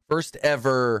for? First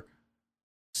ever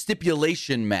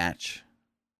stipulation match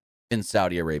in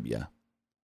Saudi Arabia.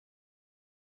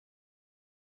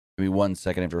 Give me 1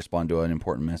 second. I have to respond to an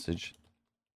important message.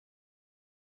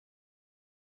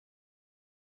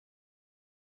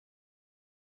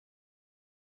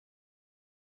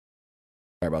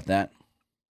 Sorry about that.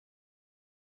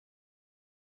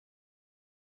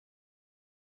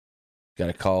 Got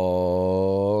to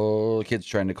call. The kid's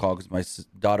trying to call because my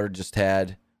daughter just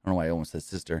had, I don't know why I almost said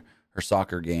sister, her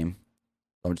soccer game.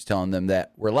 So I'm just telling them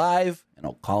that we're live, and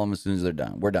I'll call them as soon as they're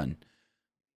done. We're done.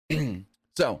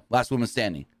 So, last woman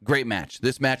standing. Great match.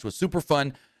 This match was super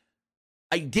fun.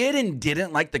 I did and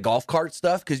didn't like the golf cart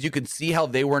stuff because you could see how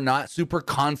they were not super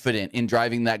confident in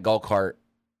driving that golf cart.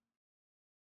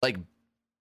 Like,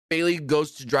 Bayley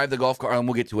goes to drive the golf cart, and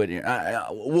we'll get to it.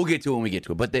 We'll get to it when we get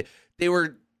to it. But they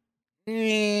were,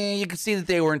 you can see that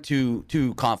they weren't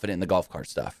too confident in the golf cart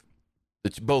stuff.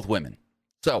 It's both women.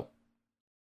 So,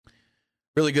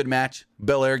 really good match.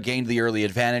 Belair gained the early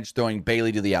advantage, throwing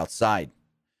Bayley to the outside.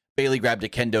 Bayley grabbed a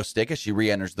kendo stick as she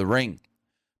re-enters the ring.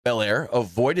 Belair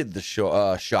avoided the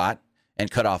shot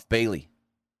and cut off Bayley.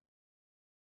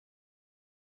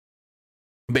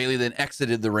 Bayley then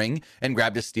exited the ring and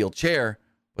grabbed a steel chair,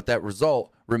 but that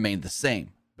result remained the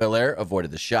same. Belair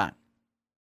avoided the shot.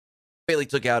 Bayley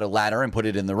took out a ladder and put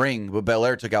it in the ring, but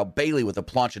Belair took out Bayley with a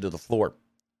plancha to the floor.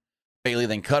 Bayley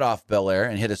then cut off Belair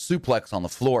and hit a suplex on the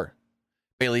floor.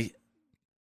 Bayley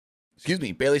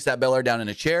sat Belair down in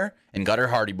a chair and got her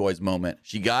Hardy Boys moment.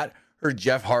 She got her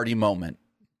Jeff Hardy moment.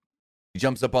 She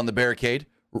jumps up on the barricade,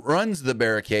 runs the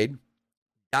barricade,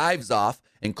 dives off,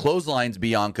 and clotheslines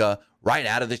Bianca right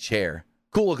out of the chair.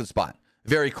 Cool looking spot.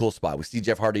 Very cool spot. We see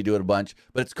Jeff Hardy do it a bunch,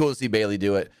 but it's cool to see Bayley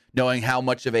do it, knowing how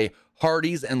much of a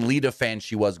Hardys and Lita fan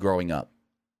she was growing up.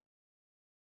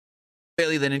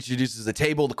 Bayley then introduces the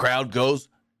table. The crowd goes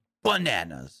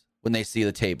bananas when they see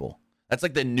the table. That's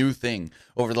like the new thing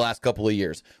over the last couple of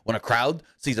years. When a crowd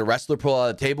sees a wrestler pull out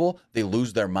of the table, they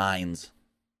lose their minds.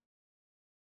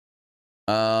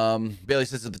 Bayley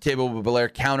sits at the table, but Belair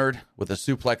countered with a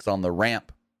suplex on the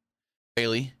ramp.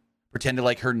 Bayley pretended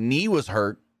like her knee was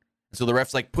hurt. So the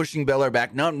ref's like pushing Belair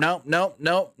back. No.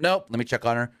 Let me check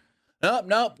on her.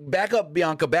 No. Back up,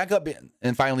 Bianca. Back up.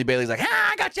 And finally, Bayley's like,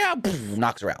 I got you.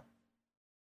 Knocks her out.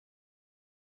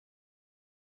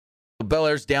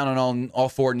 Belair's down on all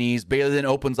four knees. Bayley then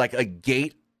opens like a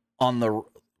gate on the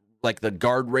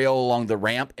guardrail along the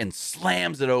ramp and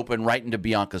slams it open right into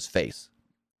Bianca's face.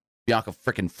 Bianca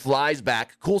freaking flies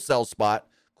back. Cool sell spot.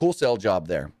 Cool sell job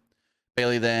there.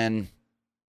 Bayley then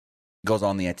goes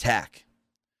on the attack.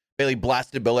 Bayley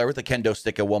blasted Belair with a kendo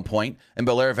stick at one point, and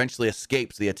Belair eventually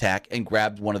escapes the attack and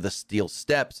grabbed one of the steel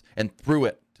steps and threw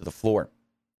it to the floor.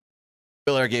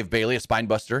 Belair gave Bayley a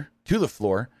spinebuster to the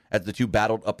floor as the two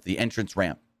battled up the entrance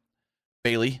ramp.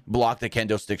 Bayley blocked a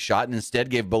kendo stick shot and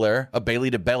instead gave Belair a Bayley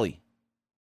to belly.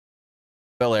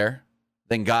 Belair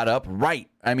then got up right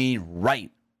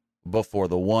before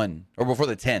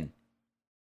the 10.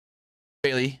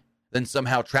 Bayley then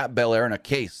somehow trapped Belair in a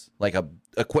case, like a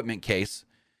equipment case.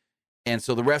 And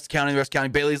so the ref's counting.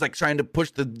 Bayley's like trying to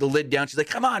push the lid down. She's like,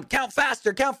 come on, count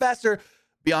faster.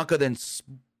 Bianca then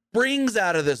springs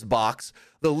out of this box.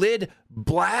 The lid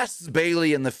blasts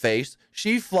Bayley in the face.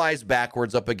 She flies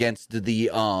backwards up against the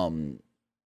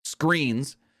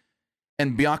screens.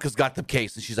 And Bianca's got the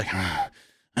case. And she's like,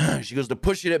 she goes to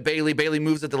push it at Bayley. Bayley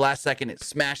moves at the last second. It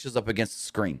smashes up against the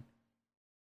screen.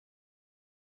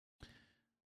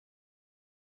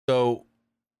 So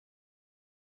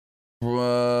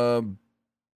Bayley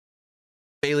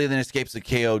then escapes the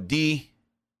KOD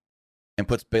and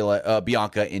puts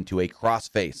Bianca into a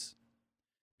crossface.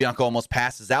 Bianca almost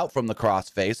passes out from the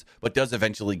crossface, but does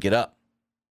eventually get up.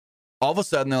 All of a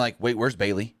sudden, they're like, wait, where's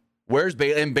Bayley?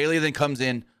 And Bayley then comes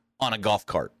in on a golf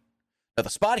cart. Now,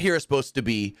 the spot here is supposed to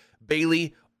be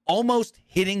Bayley almost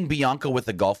hitting Bianca with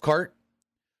a golf cart,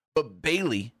 but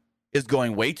Bayley is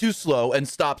going way too slow and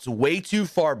stops way too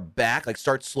far back, like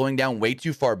starts slowing down way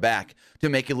too far back to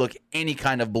make it look any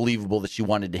kind of believable that she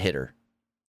wanted to hit her.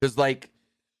 Because, like,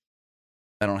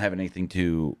 I don't have anything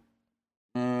to...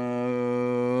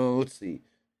 let's see.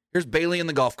 Here's Bayley in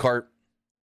the golf cart.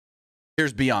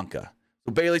 Here's Bianca.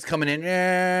 So Bayley's coming in,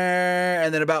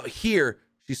 and then about here,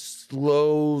 she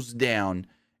slows down,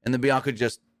 and then Bianca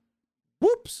just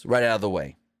whoops right out of the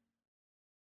way.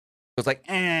 So it's like,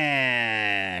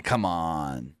 come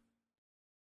on.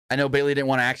 I know Bayley didn't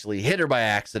want to actually hit her by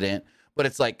accident, but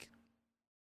it's like,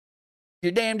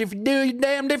 you're damned if you do, you're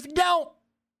damned if you don't.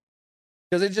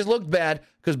 Because it just looked bad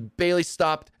because Bayley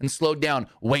stopped and slowed down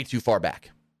way too far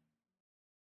back.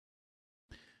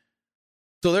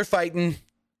 So they're fighting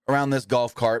around this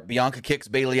golf cart. Bianca kicks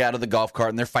Bayley out of the golf cart,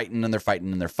 and they're fighting and they're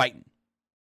fighting and they're fighting.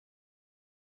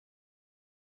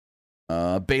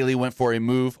 Bayley went for a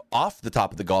move off the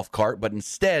top of the golf cart, but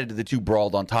instead the two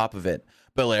brawled on top of it.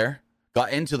 Belair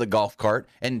got into the golf cart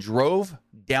and drove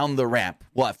down the ramp.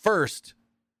 Well, at first,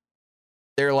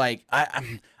 they're like,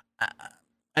 I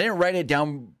didn't write it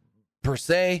down per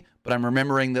se, but I'm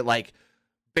remembering that like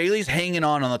Bayley's hanging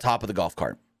on the top of the golf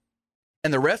cart.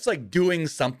 And the ref's like doing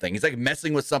something. He's like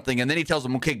messing with something. And then he tells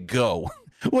them, okay, go,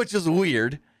 which is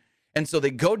weird. And so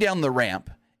they go down the ramp.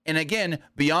 And again,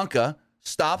 Bianca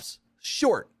stops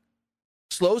short,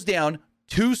 slows down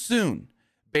too soon.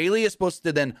 Bayley is supposed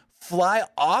to then fly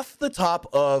off the top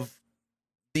of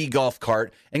the golf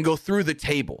cart and go through the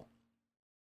table.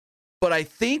 But I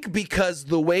think because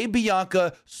the way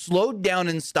Bianca slowed down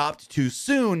and stopped too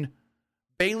soon,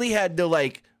 Bayley had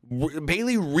to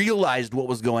Bayley realized what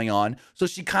was going on. So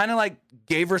she kind of like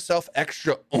gave herself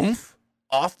extra oomph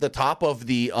off the top of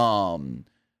the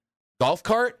golf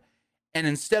cart. And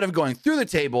instead of going through the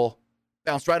table,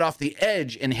 bounced right off the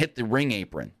edge and hit the ring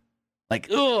apron. Like,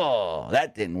 oh,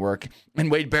 that didn't work.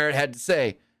 And Wade Barrett had to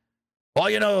say,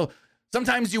 well,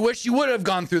 sometimes you wish you would have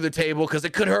gone through the table because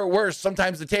it could hurt worse.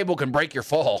 Sometimes the table can break your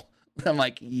fall. I'm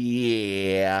like,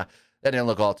 yeah, that didn't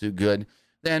look all too good.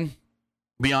 Then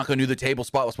Bianca knew the table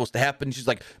spot was supposed to happen. She's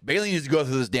like, Bayley needs to go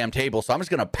through this damn table, so I'm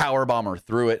just going to power bomb her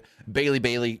through it. Bayley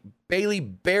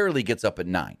barely gets up at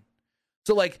 9.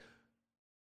 So, like,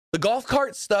 the golf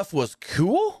cart stuff was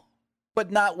cool, but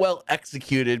not well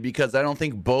executed because I don't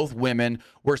think both women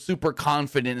were super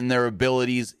confident in their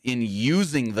abilities in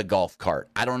using the golf cart.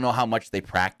 I don't know how much they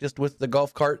practiced with the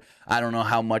golf cart. I don't know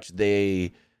how much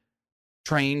they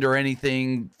trained or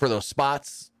anything for those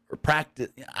spots or practice.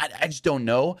 I just don't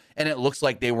know. And it looks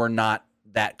like they were not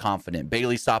that confident.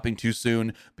 Bayley stopping too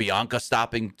soon. Bianca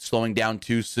slowing down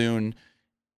too soon.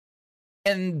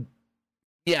 And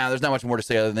yeah, there's not much more to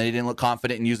say other than they didn't look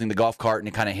confident in using the golf cart and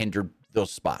it kind of hindered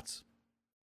those spots.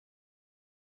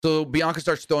 So Bianca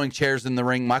starts throwing chairs in the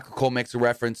ring. Michael Cole makes a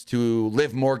reference to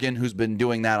Liv Morgan, who's been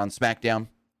doing that on SmackDown.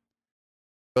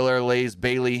 Belair lays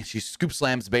Bayley. She scoop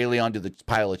slams Bayley onto the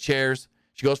pile of chairs.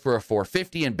 She goes for a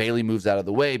 450, and Bayley moves out of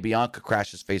the way. Bianca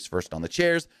crashes face first on the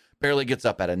chairs. Barely gets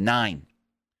up at a 9.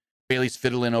 Bayley's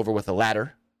fiddling over with a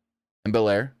ladder, and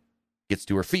Belair gets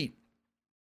to her feet.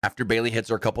 After Bayley hits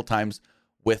her a couple times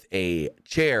with a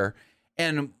chair,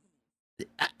 and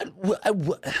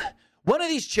one of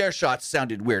these chair shots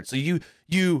sounded weird. So you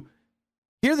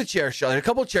hear the chair shot, a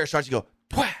couple of chair shots, you go,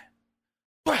 "Pwah,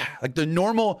 pwah," like the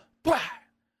normal, "Pwah,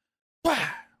 pwah,"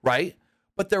 right?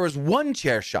 But there was one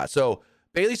chair shot. So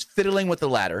Bayley's fiddling with the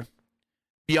ladder.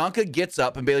 Bianca gets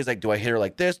up, and Bayley's like, do I hit her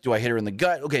like this? Do I hit her in the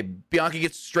gut? Okay, Bianca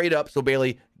gets straight up, so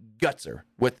Bayley guts her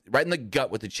right in the gut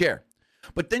with the chair.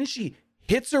 But then she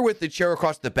hits her with the chair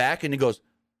across the back, and it goes,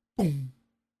 boom,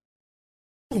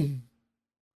 boom.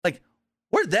 Like,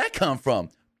 where'd that come from?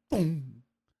 Boom.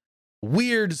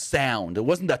 Weird sound. It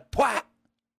wasn't a twat,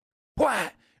 twat.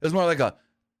 It was more like a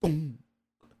boom,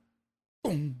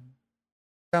 boom.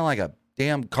 Sound like a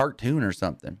damn cartoon or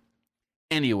something.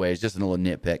 Anyways, just a little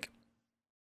nitpick.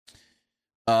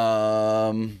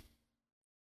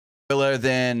 Belair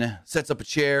then sets up a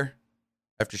chair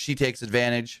after she takes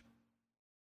advantage.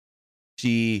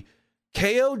 She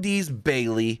KODs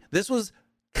Bayley. This was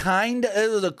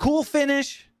it was a cool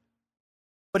finish,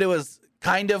 but it was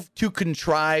kind of too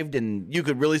contrived, and you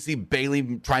could really see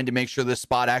Bayley trying to make sure this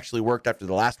spot actually worked after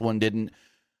the last one didn't.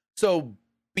 So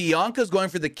Bianca's going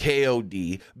for the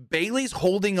KOD. Bayley's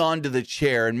holding on to the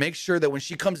chair and make sure that when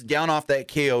she comes down off that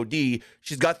KOD,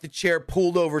 she's got the chair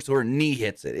pulled over so her knee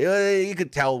hits it. You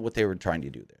could tell what they were trying to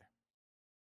do there.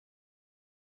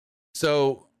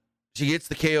 So she gets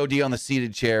the KOD on the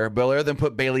seated chair. Belair then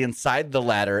put Bayley inside the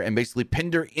ladder and basically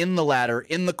pinned her in the ladder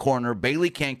in the corner. Bayley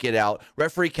can't get out.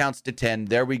 Referee counts to 10.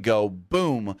 There we go.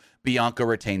 Boom. Bianca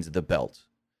retains the belt.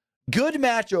 Good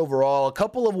match overall. A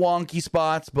couple of wonky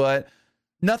spots, but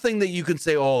nothing that you can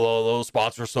say, oh, those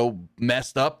spots were so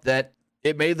messed up that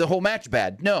it made the whole match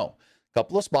bad. No. A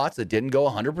couple of spots that didn't go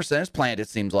 100% as planned, it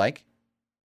seems like.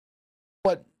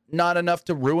 But not enough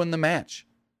to ruin the match.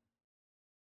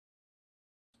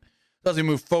 As we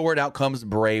move forward, out comes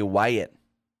Bray Wyatt.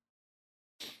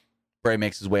 Bray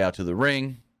makes his way out to the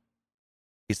ring.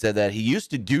 He said that he used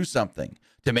to do something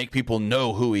to make people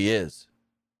know who he is.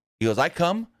 He goes, I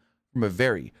come from a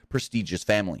very prestigious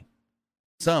family.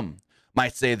 Some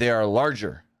might say they are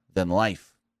larger than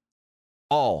life.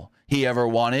 All he ever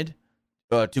wanted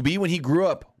to be when he grew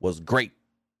up was great.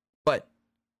 But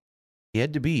he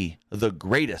had to be the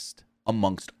greatest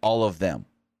amongst all of them.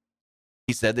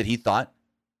 He said that he thought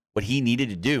What he needed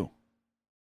to do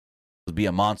was be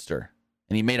a monster,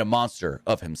 and he made a monster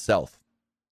of himself.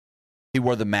 He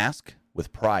wore the mask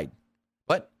with pride,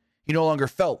 but he no longer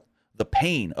felt the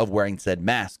pain of wearing said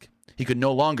mask. He could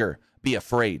no longer be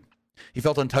afraid. He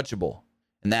felt untouchable,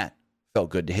 and that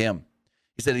felt good to him.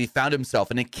 He said that he found himself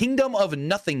in a kingdom of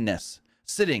nothingness,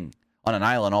 sitting on an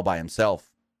island all by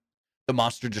himself. The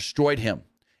monster destroyed him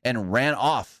and ran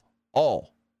off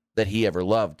all that he ever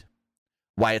loved.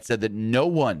 Wyatt said that no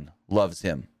one loves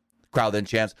him. The crowd then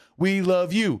chants, "We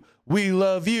love you, we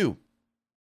love you."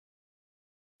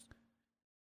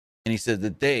 And he said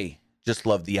that they just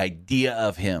love the idea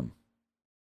of him.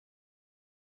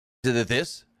 He said that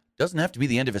this doesn't have to be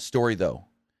the end of his story, though.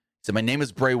 He said, "My name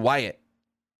is Bray Wyatt,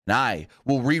 and I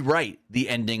will rewrite the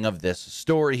ending of this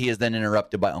story." He is then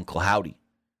interrupted by Uncle Howdy.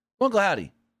 Uncle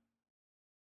Howdy,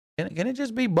 can it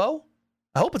just be Bo?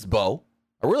 I hope it's Bo.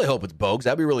 I really hope it's Bo, because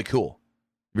that'd be really cool.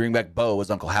 Bring back Bo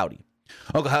as Uncle Howdy.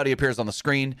 Uncle Howdy appears on the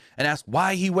screen and asks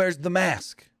why he wears the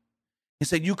mask. He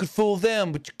said, "You could fool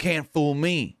them, but you can't fool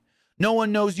me. No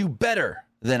one knows you better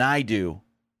than I do,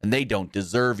 and they don't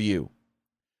deserve you.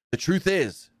 The truth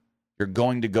is, you're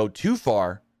going to go too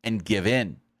far and give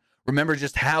in. Remember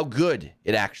just how good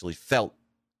it actually felt.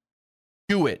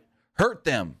 Do it. Hurt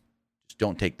them. Just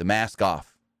don't take the mask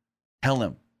off. Tell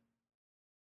him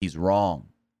he's wrong."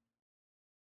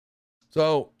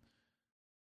 So,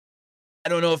 I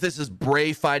don't know if this is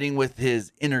Bray fighting with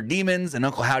his inner demons and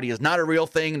Uncle Howdy is not a real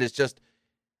thing and it's just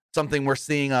something we're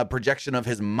seeing, a projection of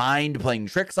his mind playing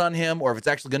tricks on him, or if it's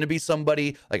actually going to be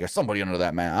somebody, like somebody under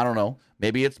that man. I don't know.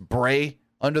 Maybe it's Bray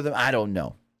under them. I don't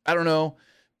know.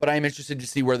 But I'm interested to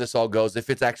see where this all goes. If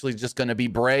it's actually just going to be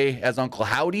Bray as Uncle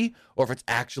Howdy, or if it's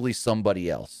actually somebody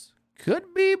else.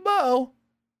 Could be Bo.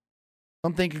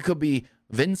 Some think it could be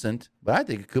Vincent, but I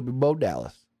think it could be Bo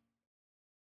Dallas.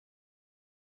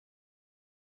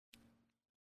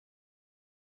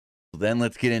 Then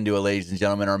let's get into it, ladies and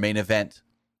gentlemen. Our main event.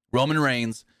 Roman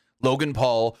Reigns, Logan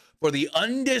Paul for the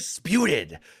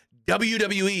undisputed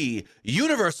WWE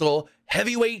Universal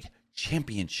Heavyweight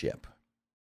Championship.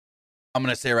 I'm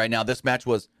going to say right now, this match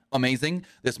was amazing.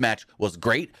 This match was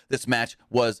great. This match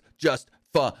was just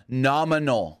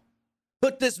phenomenal.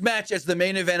 Put this match as the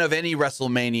main event of any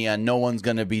WrestleMania, and no one's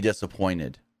going to be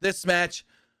disappointed. This match,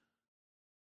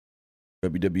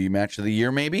 WWE Match of the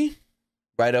Year, maybe?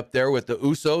 Right up there with the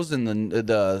Usos and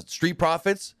the Street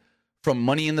Profits from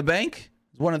Money in the Bank.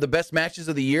 It's one of the best matches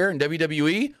of the year in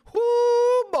WWE.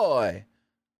 Whoo, boy.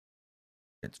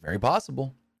 It's very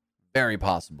possible. Very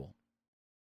possible.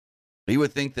 You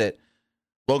would think that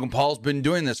Logan Paul's been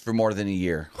doing this for more than a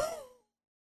year.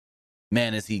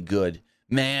 Man, is he good.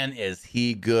 Man, is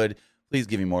he good. Please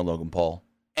give me more Logan Paul.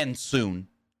 And soon.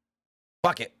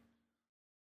 Fuck it.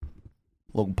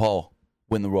 Logan Paul,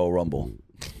 win the Royal Rumble.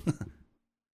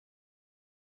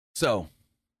 So,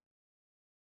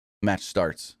 match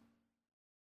starts.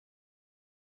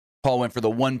 Paul went for the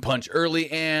one punch early,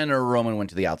 and Roman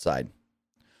went to the outside.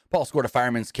 Paul scored a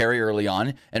fireman's carry early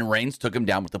on, and Reigns took him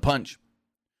down with the punch.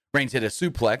 Reigns hit a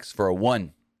suplex for a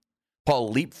 1.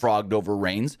 Paul leapfrogged over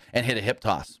Reigns and hit a hip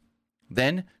toss.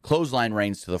 Then clothesline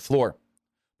Reigns to the floor.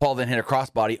 Paul then hit a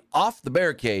crossbody off the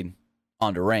barricade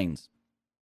onto Reigns.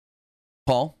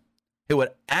 Paul hit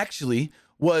what actually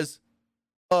was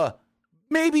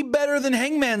maybe better than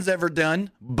Hangman's ever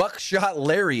done, buckshot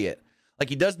lariat. Like,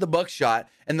 he does the buckshot,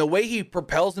 and the way he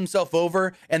propels himself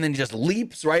over and then just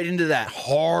leaps right into that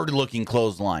hard-looking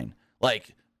clothesline.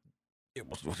 Like, it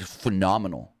was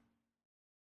phenomenal.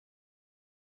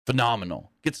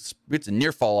 Phenomenal. Gets a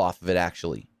near fall off of it,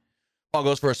 actually. Paul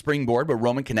goes for a springboard, but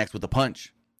Roman connects with a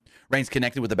punch. Reigns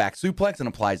connected with a back suplex and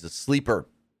applies a sleeper.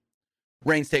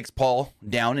 Reigns takes Paul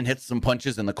down and hits some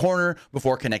punches in the corner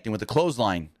before connecting with a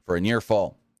clothesline for a near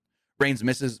fall. Reigns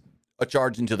misses a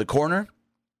charge into the corner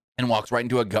and walks right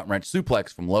into a gut wrench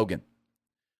suplex from Logan.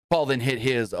 Paul then hit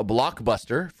a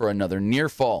blockbuster for another near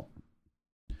fall.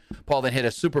 Paul then hit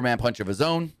a Superman punch of his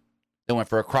own, then went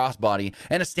for a crossbody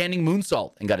and a standing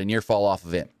moonsault and got a near fall off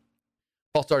of it.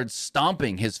 Paul started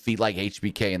stomping his feet like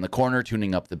HBK in the corner,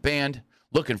 tuning up the band,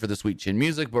 looking for the sweet chin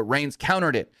music, but Reigns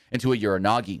countered it into a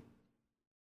Uranagi.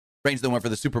 Reigns then went for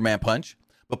the Superman punch,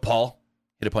 but Paul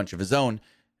hit a punch of his own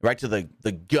right to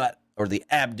the gut or the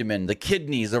abdomen, the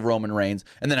kidneys of Roman Reigns,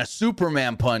 and then a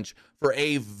Superman punch for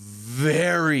a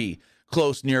very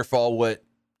close near fall, what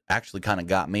actually kind of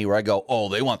got me, where I go, oh,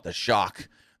 they want the shock.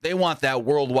 They want that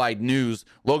worldwide news.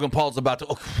 Logan Paul's about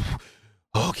to,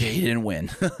 okay, he didn't win.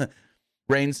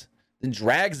 Reigns then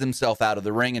drags himself out of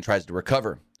the ring and tries to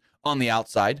recover. On the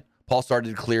outside, Paul started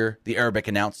to clear the Arabic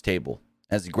announce table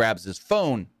as he grabs his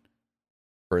phone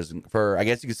for I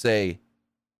guess you could say,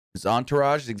 His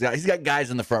entourage, he's got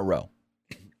guys in the front row.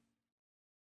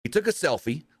 He took a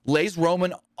selfie, lays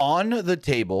Roman on the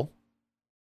table,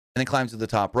 and then climbs to the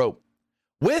top rope.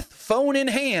 With phone in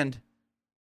hand,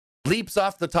 leaps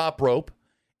off the top rope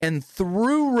and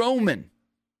threw Roman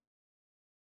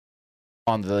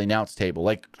on the announce table.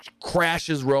 Like,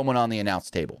 crashes Roman on the announce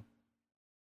table.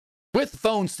 With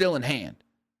phone still in hand.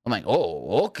 I'm like,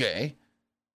 oh, okay.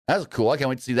 That's cool. I can't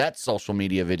wait to see that social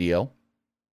media video.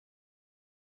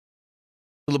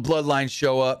 The Bloodline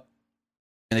show up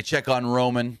and they check on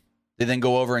Roman. They then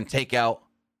go over and take out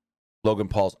Logan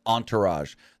Paul's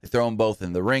entourage. They throw them both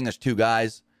in the ring. There's two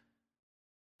guys.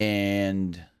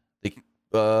 And they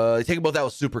take them both out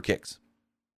with super kicks.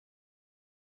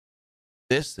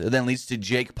 This then leads to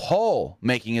Jake Paul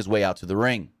making his way out to the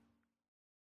ring.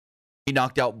 He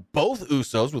knocked out both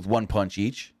Usos with one punch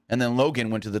each. And then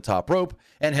Logan went to the top rope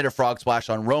and hit a frog splash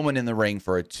on Roman in the ring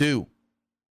for a 2.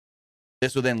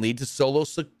 This would then lead to Solo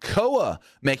Sikoa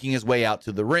making his way out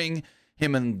to the ring.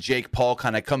 Him and Jake Paul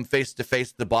kind of come face to face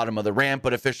at the bottom of the ramp,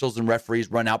 but officials and referees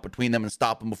run out between them and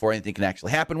stop them before anything can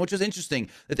actually happen, which is interesting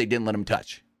that they didn't let him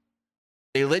touch.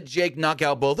 They let Jake knock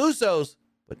out both Usos,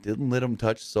 but didn't let him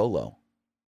touch Solo.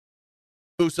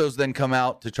 Usos then come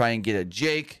out to try and get at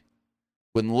Jake.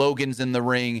 When Logan's in the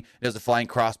ring, there's a flying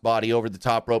crossbody over the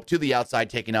top rope to the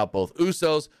outside, taking out both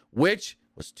Usos, which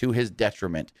was to his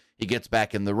detriment. He gets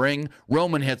back in the ring.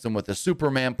 Roman hits him with a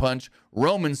Superman punch.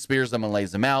 Roman spears him and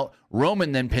lays him out.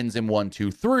 Roman then pins him 1,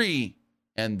 2, 3.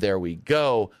 And there we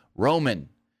go. Roman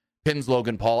pins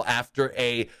Logan Paul after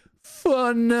a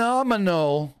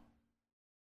phenomenal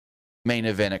main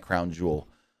event at Crown Jewel.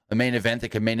 A main event that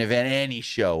could main event any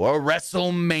show. Or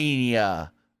WrestleMania,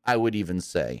 I would even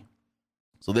say.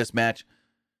 So this match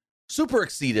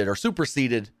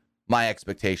superseded my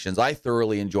expectations. I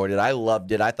thoroughly enjoyed it. I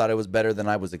loved it. I thought it was better than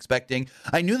I was expecting.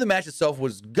 I knew the match itself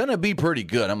was going to be pretty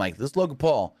good. I'm like, this Logan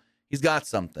Paul, he's got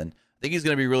something. I think he's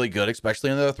going to be really good,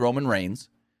 especially in there with Roman Reigns.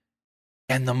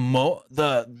 And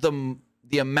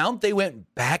the amount they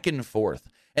went back and forth.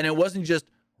 And it wasn't just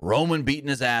Roman beating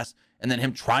his ass and then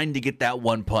him trying to get that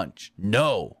one punch.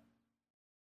 No.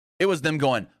 It was them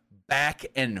going back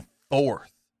and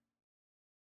forth.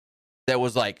 That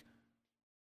was like,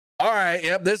 all right,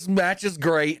 yep, this match is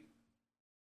great.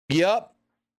 Yep.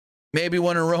 Maybe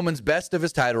one of Roman's best of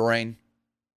his title reign.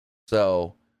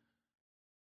 So,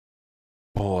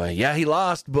 boy, yeah, he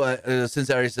lost, but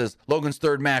Cincinnati says Logan's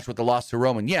third match with the loss to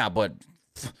Roman. Yeah, but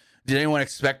did anyone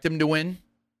expect him to win?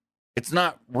 It's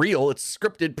not real. It's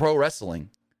scripted pro wrestling.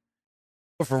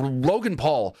 But for Logan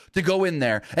Paul to go in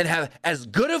there and have as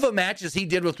good of a match as he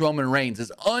did with Roman Reigns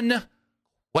is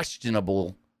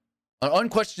unquestionably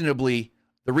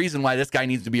the reason why this guy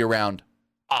needs to be around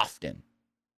often.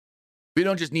 We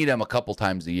don't just need him a couple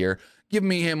times a year. Give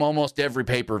me him almost every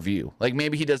pay-per-view. Like,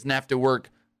 maybe he doesn't have to work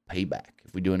Payback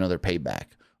if we do another Payback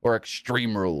or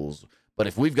Extreme Rules. But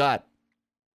if we've got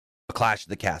a Clash of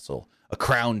the Castle, a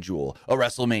Crown Jewel, a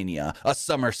WrestleMania, a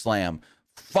SummerSlam,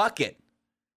 fuck it.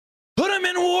 Put him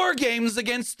in War Games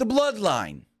against the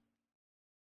Bloodline.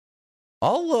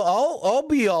 I'll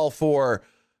be all for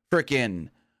frickin'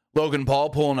 Logan Paul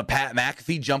pulling a Pat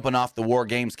McAfee jumping off the War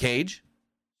Games cage.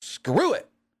 Screw it.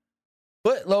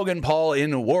 Put Logan Paul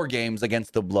in War Games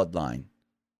against the Bloodline.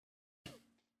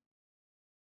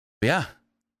 But yeah,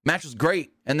 match was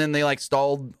great. And then they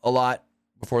stalled a lot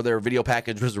before their video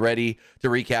package was ready to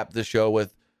recap the show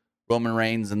with Roman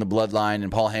Reigns and the Bloodline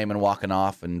and Paul Heyman walking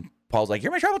off. And Paul's like,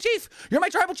 you're my tribal chief. You're my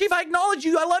tribal chief. I acknowledge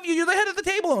you. I love you. You're the head of the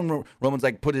table. And Roman's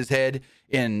put his head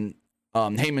in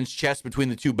Heyman's chest between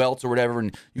the two belts or whatever,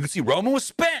 and you can see Roman was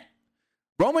spent.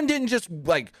 Roman didn't just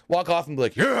walk off and be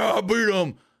like, yeah, I beat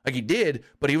him, like he did,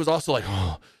 but he was also like,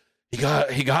 oh, he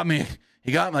got me.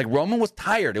 Roman was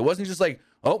tired. It wasn't just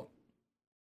oh,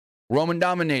 Roman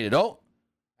dominated. Oh,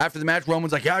 after the match,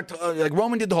 Roman's like, yeah,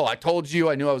 Roman did the whole, I told you,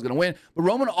 I knew I was gonna win, but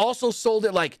Roman also sold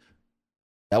it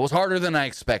that was harder than I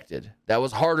expected.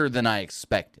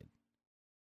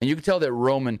 And you can tell that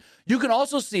Roman, you can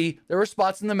also see there were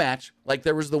spots in the match.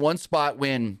 There was the one spot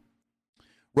when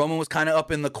Roman was kind of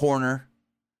up in the corner.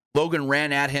 Logan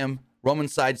ran at him. Roman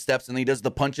sidesteps and he does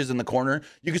the punches in the corner.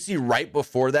 You can see right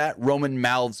before that, Roman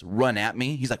mouths, run at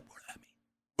me. He's like, run at me.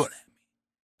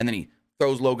 And then he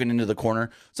throws Logan into the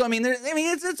corner. So,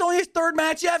 it's only his third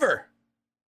match ever.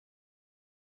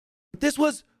 But this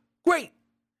was great.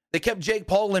 They kept Jake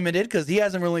Paul limited because he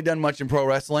hasn't really done much in pro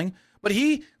wrestling. But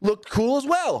he looked cool as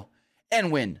well.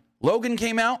 And when Logan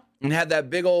came out and had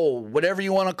that big old, whatever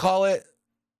you want to call it,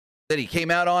 that he came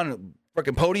out on,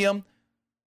 freaking podium,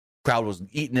 crowd was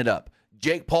eating it up.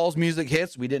 Jake Paul's music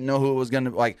hits. We didn't know who it was going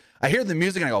to, like, I hear the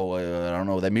music and I go, well, I don't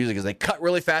know what that music is. They cut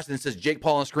really fast and it says Jake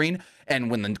Paul on the screen.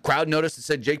 And when the crowd noticed it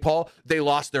said Jake Paul, they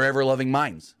lost their ever-loving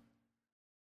minds.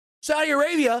 Saudi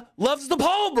Arabia loves the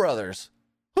Paul brothers.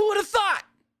 Who would have thought?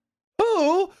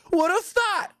 Who would have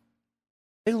thought?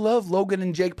 They love Logan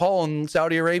and Jake Paul in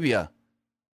Saudi Arabia.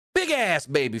 Big-ass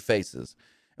baby faces.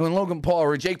 And when Logan Paul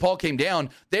or Jake Paul came down,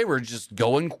 they were just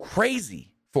going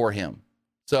crazy for him.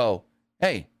 So,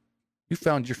 hey, you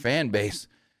found your fan base.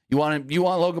 You want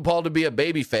Logan Paul to be a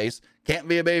baby face. Can't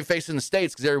be a baby face in the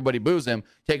States because everybody boos him.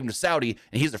 Take him to Saudi,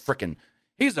 and he's a freaking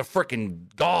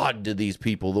god to these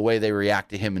people, the way they react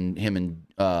to him and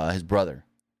his brother.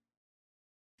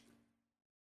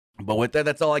 But with that,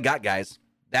 that's all I got, guys.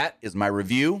 That is my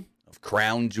review of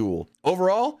Crown Jewel.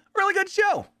 Overall, really good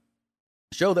show.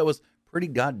 A show that was pretty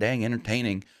goddamn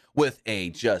entertaining with a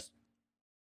just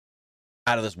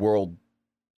out of this world,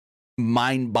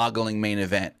 mind-boggling main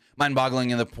event.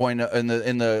 Mind-boggling in the point in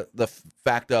the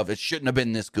fact of it shouldn't have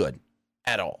been this good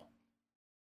at all.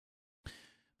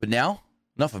 But now,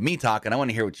 enough of me talking. I want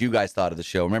to hear what you guys thought of the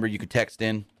show. Remember, you could text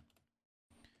in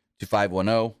to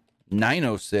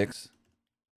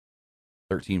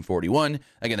 510-906-1341.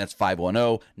 Again, that's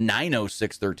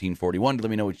 510-906-1341 to let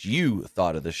me know what you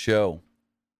thought of the show.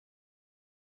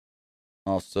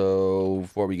 Also,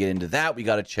 before we get into that, we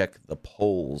got to check the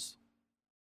polls.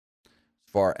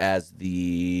 As far as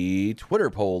the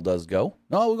Twitter poll does go.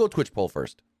 No, we'll go Twitch poll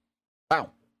first. Wow.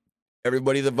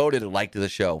 Everybody that voted liked the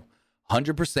show.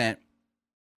 100%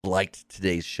 liked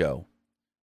today's show.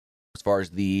 As far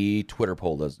as the Twitch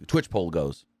poll goes.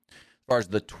 As far as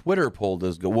the Twitter poll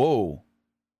does go. Whoa.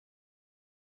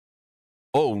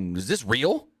 Oh, is this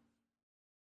real?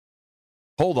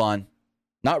 Hold on.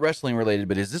 Not wrestling related,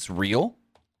 but is this real?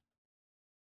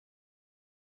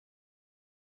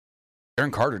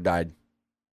 Aaron Carter died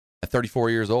at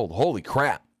 34 years old. Holy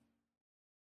crap.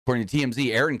 According to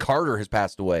TMZ, Aaron Carter has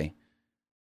passed away.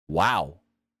 Wow.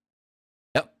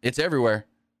 Yep, it's everywhere.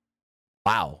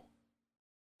 Wow.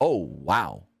 Oh,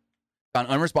 wow. Found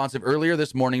unresponsive earlier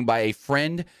this morning by a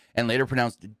friend and later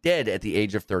pronounced dead at the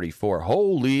age of 34.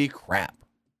 Holy crap.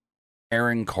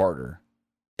 Aaron Carter.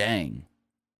 Dang.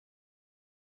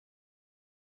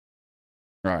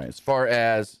 All right, as far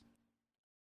as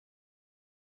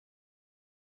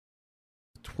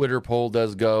the Twitter poll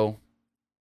does go,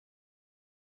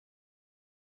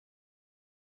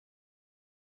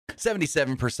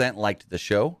 77% liked the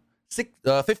show. 15%,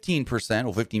 well,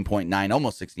 15.9,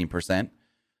 almost 16%,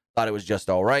 thought it was just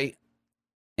all right.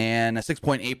 And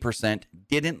 6.8%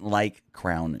 didn't like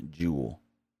Crown Jewel.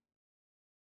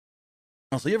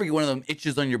 So you ever get one of them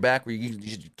itches on your back where you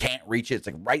just can't reach it? It's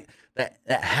like right that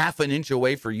half an inch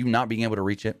away for you not being able to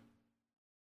reach it.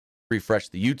 Refresh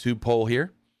the YouTube poll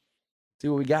here. See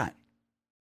what we got.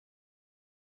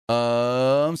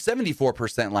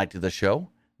 74% liked the show.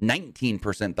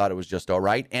 19% thought it was just all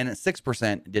right. And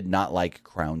 6% did not like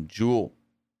Crown Jewel.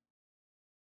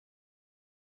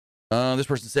 This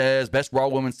person says, best Raw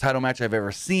Women's title match I've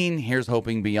ever seen. Here's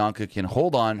hoping Bianca can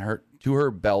hold on to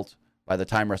her belt by the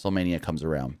time WrestleMania comes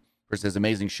around. Person says,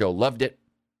 amazing show. Loved it.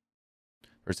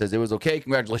 Person says, it was okay.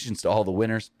 Congratulations to all the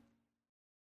winners.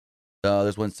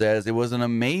 This one says, it was an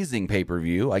amazing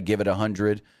pay-per-view. I give it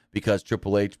 100 because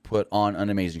Triple H put on an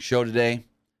amazing show today. This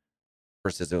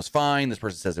person says it was fine. This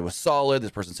person says it was solid.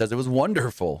 This person says it was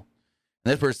wonderful.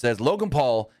 And this person says, Logan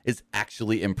Paul is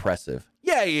actually impressive.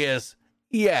 Yeah, he is.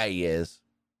 Yeah, he is.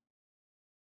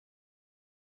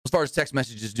 As far as text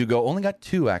messages do go, only got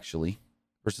 2, actually.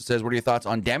 Person says, what are your thoughts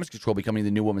on Damage Control becoming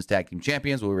the new Women's Tag Team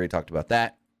Champions? Well, we already talked about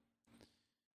that.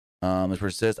 This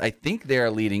person says, I think they are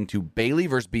leading to Bayley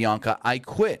versus Bianca. I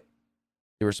quit.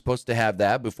 They were supposed to have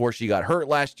that before she got hurt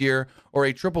last year, or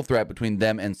a triple threat between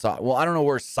them and Sasha. Well, I don't know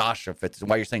where Sasha fits.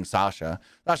 Why you're saying Sasha?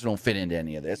 Sasha don't fit into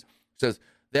any of this. It says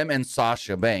them and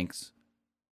Sasha Banks.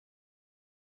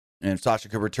 And Sasha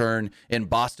could return in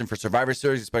Boston for Survivor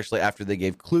Series, especially after they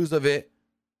gave clues of it.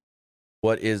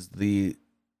 What is the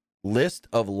list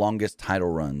of longest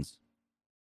title runs?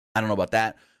 I don't know about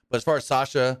that. But as far as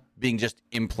Sasha being just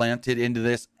implanted into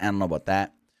this, I don't know about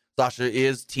that. Sasha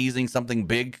is teasing something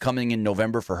big coming in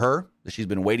November for her that she's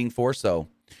been waiting for. So,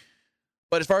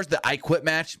 but as far as the I Quit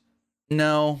match,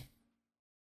 no.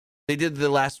 They did the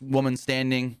last woman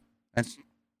standing. That's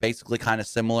basically kind of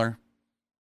similar.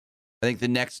 I think the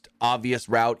next obvious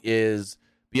route is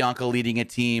Bianca leading a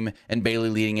team and Bayley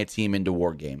leading a team into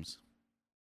War Games.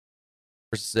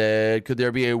 Said, could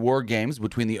there be a War Games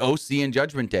between the OC and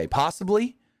Judgment Day?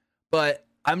 Possibly, but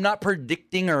I'm not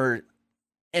predicting or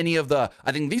any of the,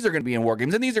 I think these are going to be in War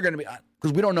Games, and these are going to be,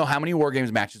 because we don't know how many War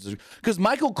Games matches, because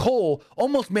Michael Cole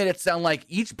almost made it sound like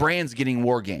each brand's getting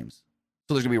War Games.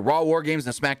 So there's going to be Raw War Games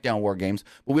and SmackDown War Games,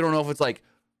 but we don't know if it's like,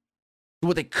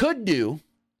 what they could do,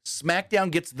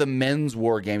 SmackDown gets the men's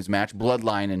War Games match,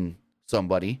 Bloodline and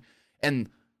somebody, and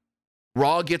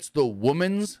Raw gets the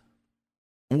women's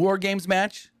War Games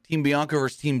match, Team Bianca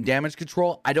versus Team Damage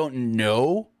Control. I don't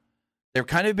know. They've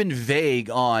kind of been vague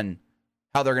on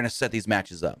how they're going to set these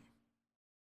matches up.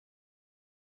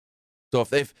 So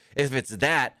if it's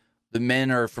that, the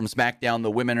men are from SmackDown, the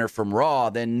women are from Raw,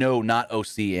 then no, not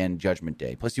OC and Judgment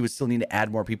Day. Plus, you would still need to add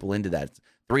more people into that.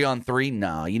 3-on-3?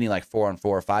 No, you need like 4-on-4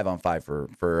 or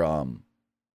 5-on-5 for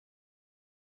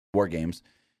War Games.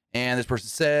 And this person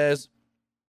says,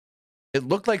 it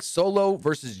looked like Solo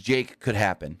versus Jake could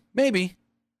happen. Maybe.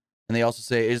 And they also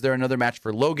say, is there another match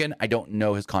for Logan? I don't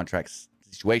know his contract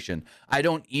situation. I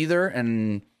don't either.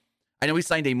 And I know he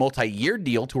signed a multi-year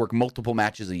deal to work multiple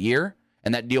matches a year.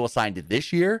 And that deal was signed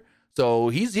this year. So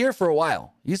he's here for a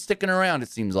while. He's sticking around, it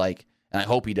seems like. And I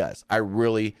hope he does. I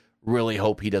really, really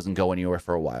hope he doesn't go anywhere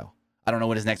for a while. I don't know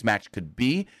what his next match could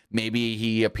be. Maybe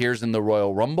he appears in the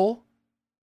Royal Rumble.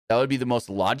 That would be the most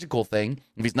logical thing.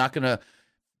 If he's not going to,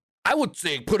 I would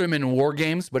say put him in War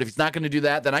Games, but if he's not going to do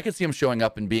that, then I can see him showing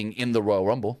up and being in the Royal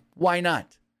Rumble. Why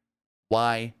not?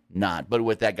 Why not? But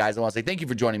with that, guys, I want to say thank you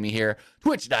for joining me here.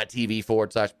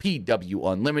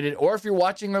 Twitch.tv/PW Unlimited. Or if you're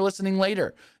watching or listening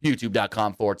later,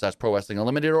 YouTube.com/Pro Wrestling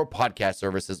Unlimited, or podcast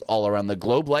services all around the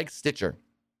globe like Stitcher,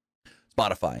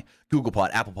 Spotify, Google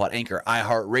Pod, Apple Pod, Anchor,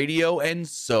 iHeartRadio, and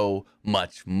so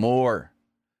much more.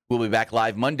 We'll be back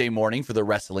live Monday morning for the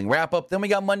wrestling wrap-up. Then we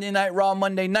got Monday Night Raw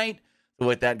Monday night. So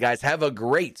with that, guys, have a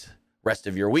great rest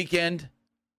of your weekend.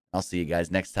 I'll see you guys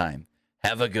next time.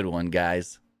 Have a good one,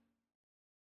 guys.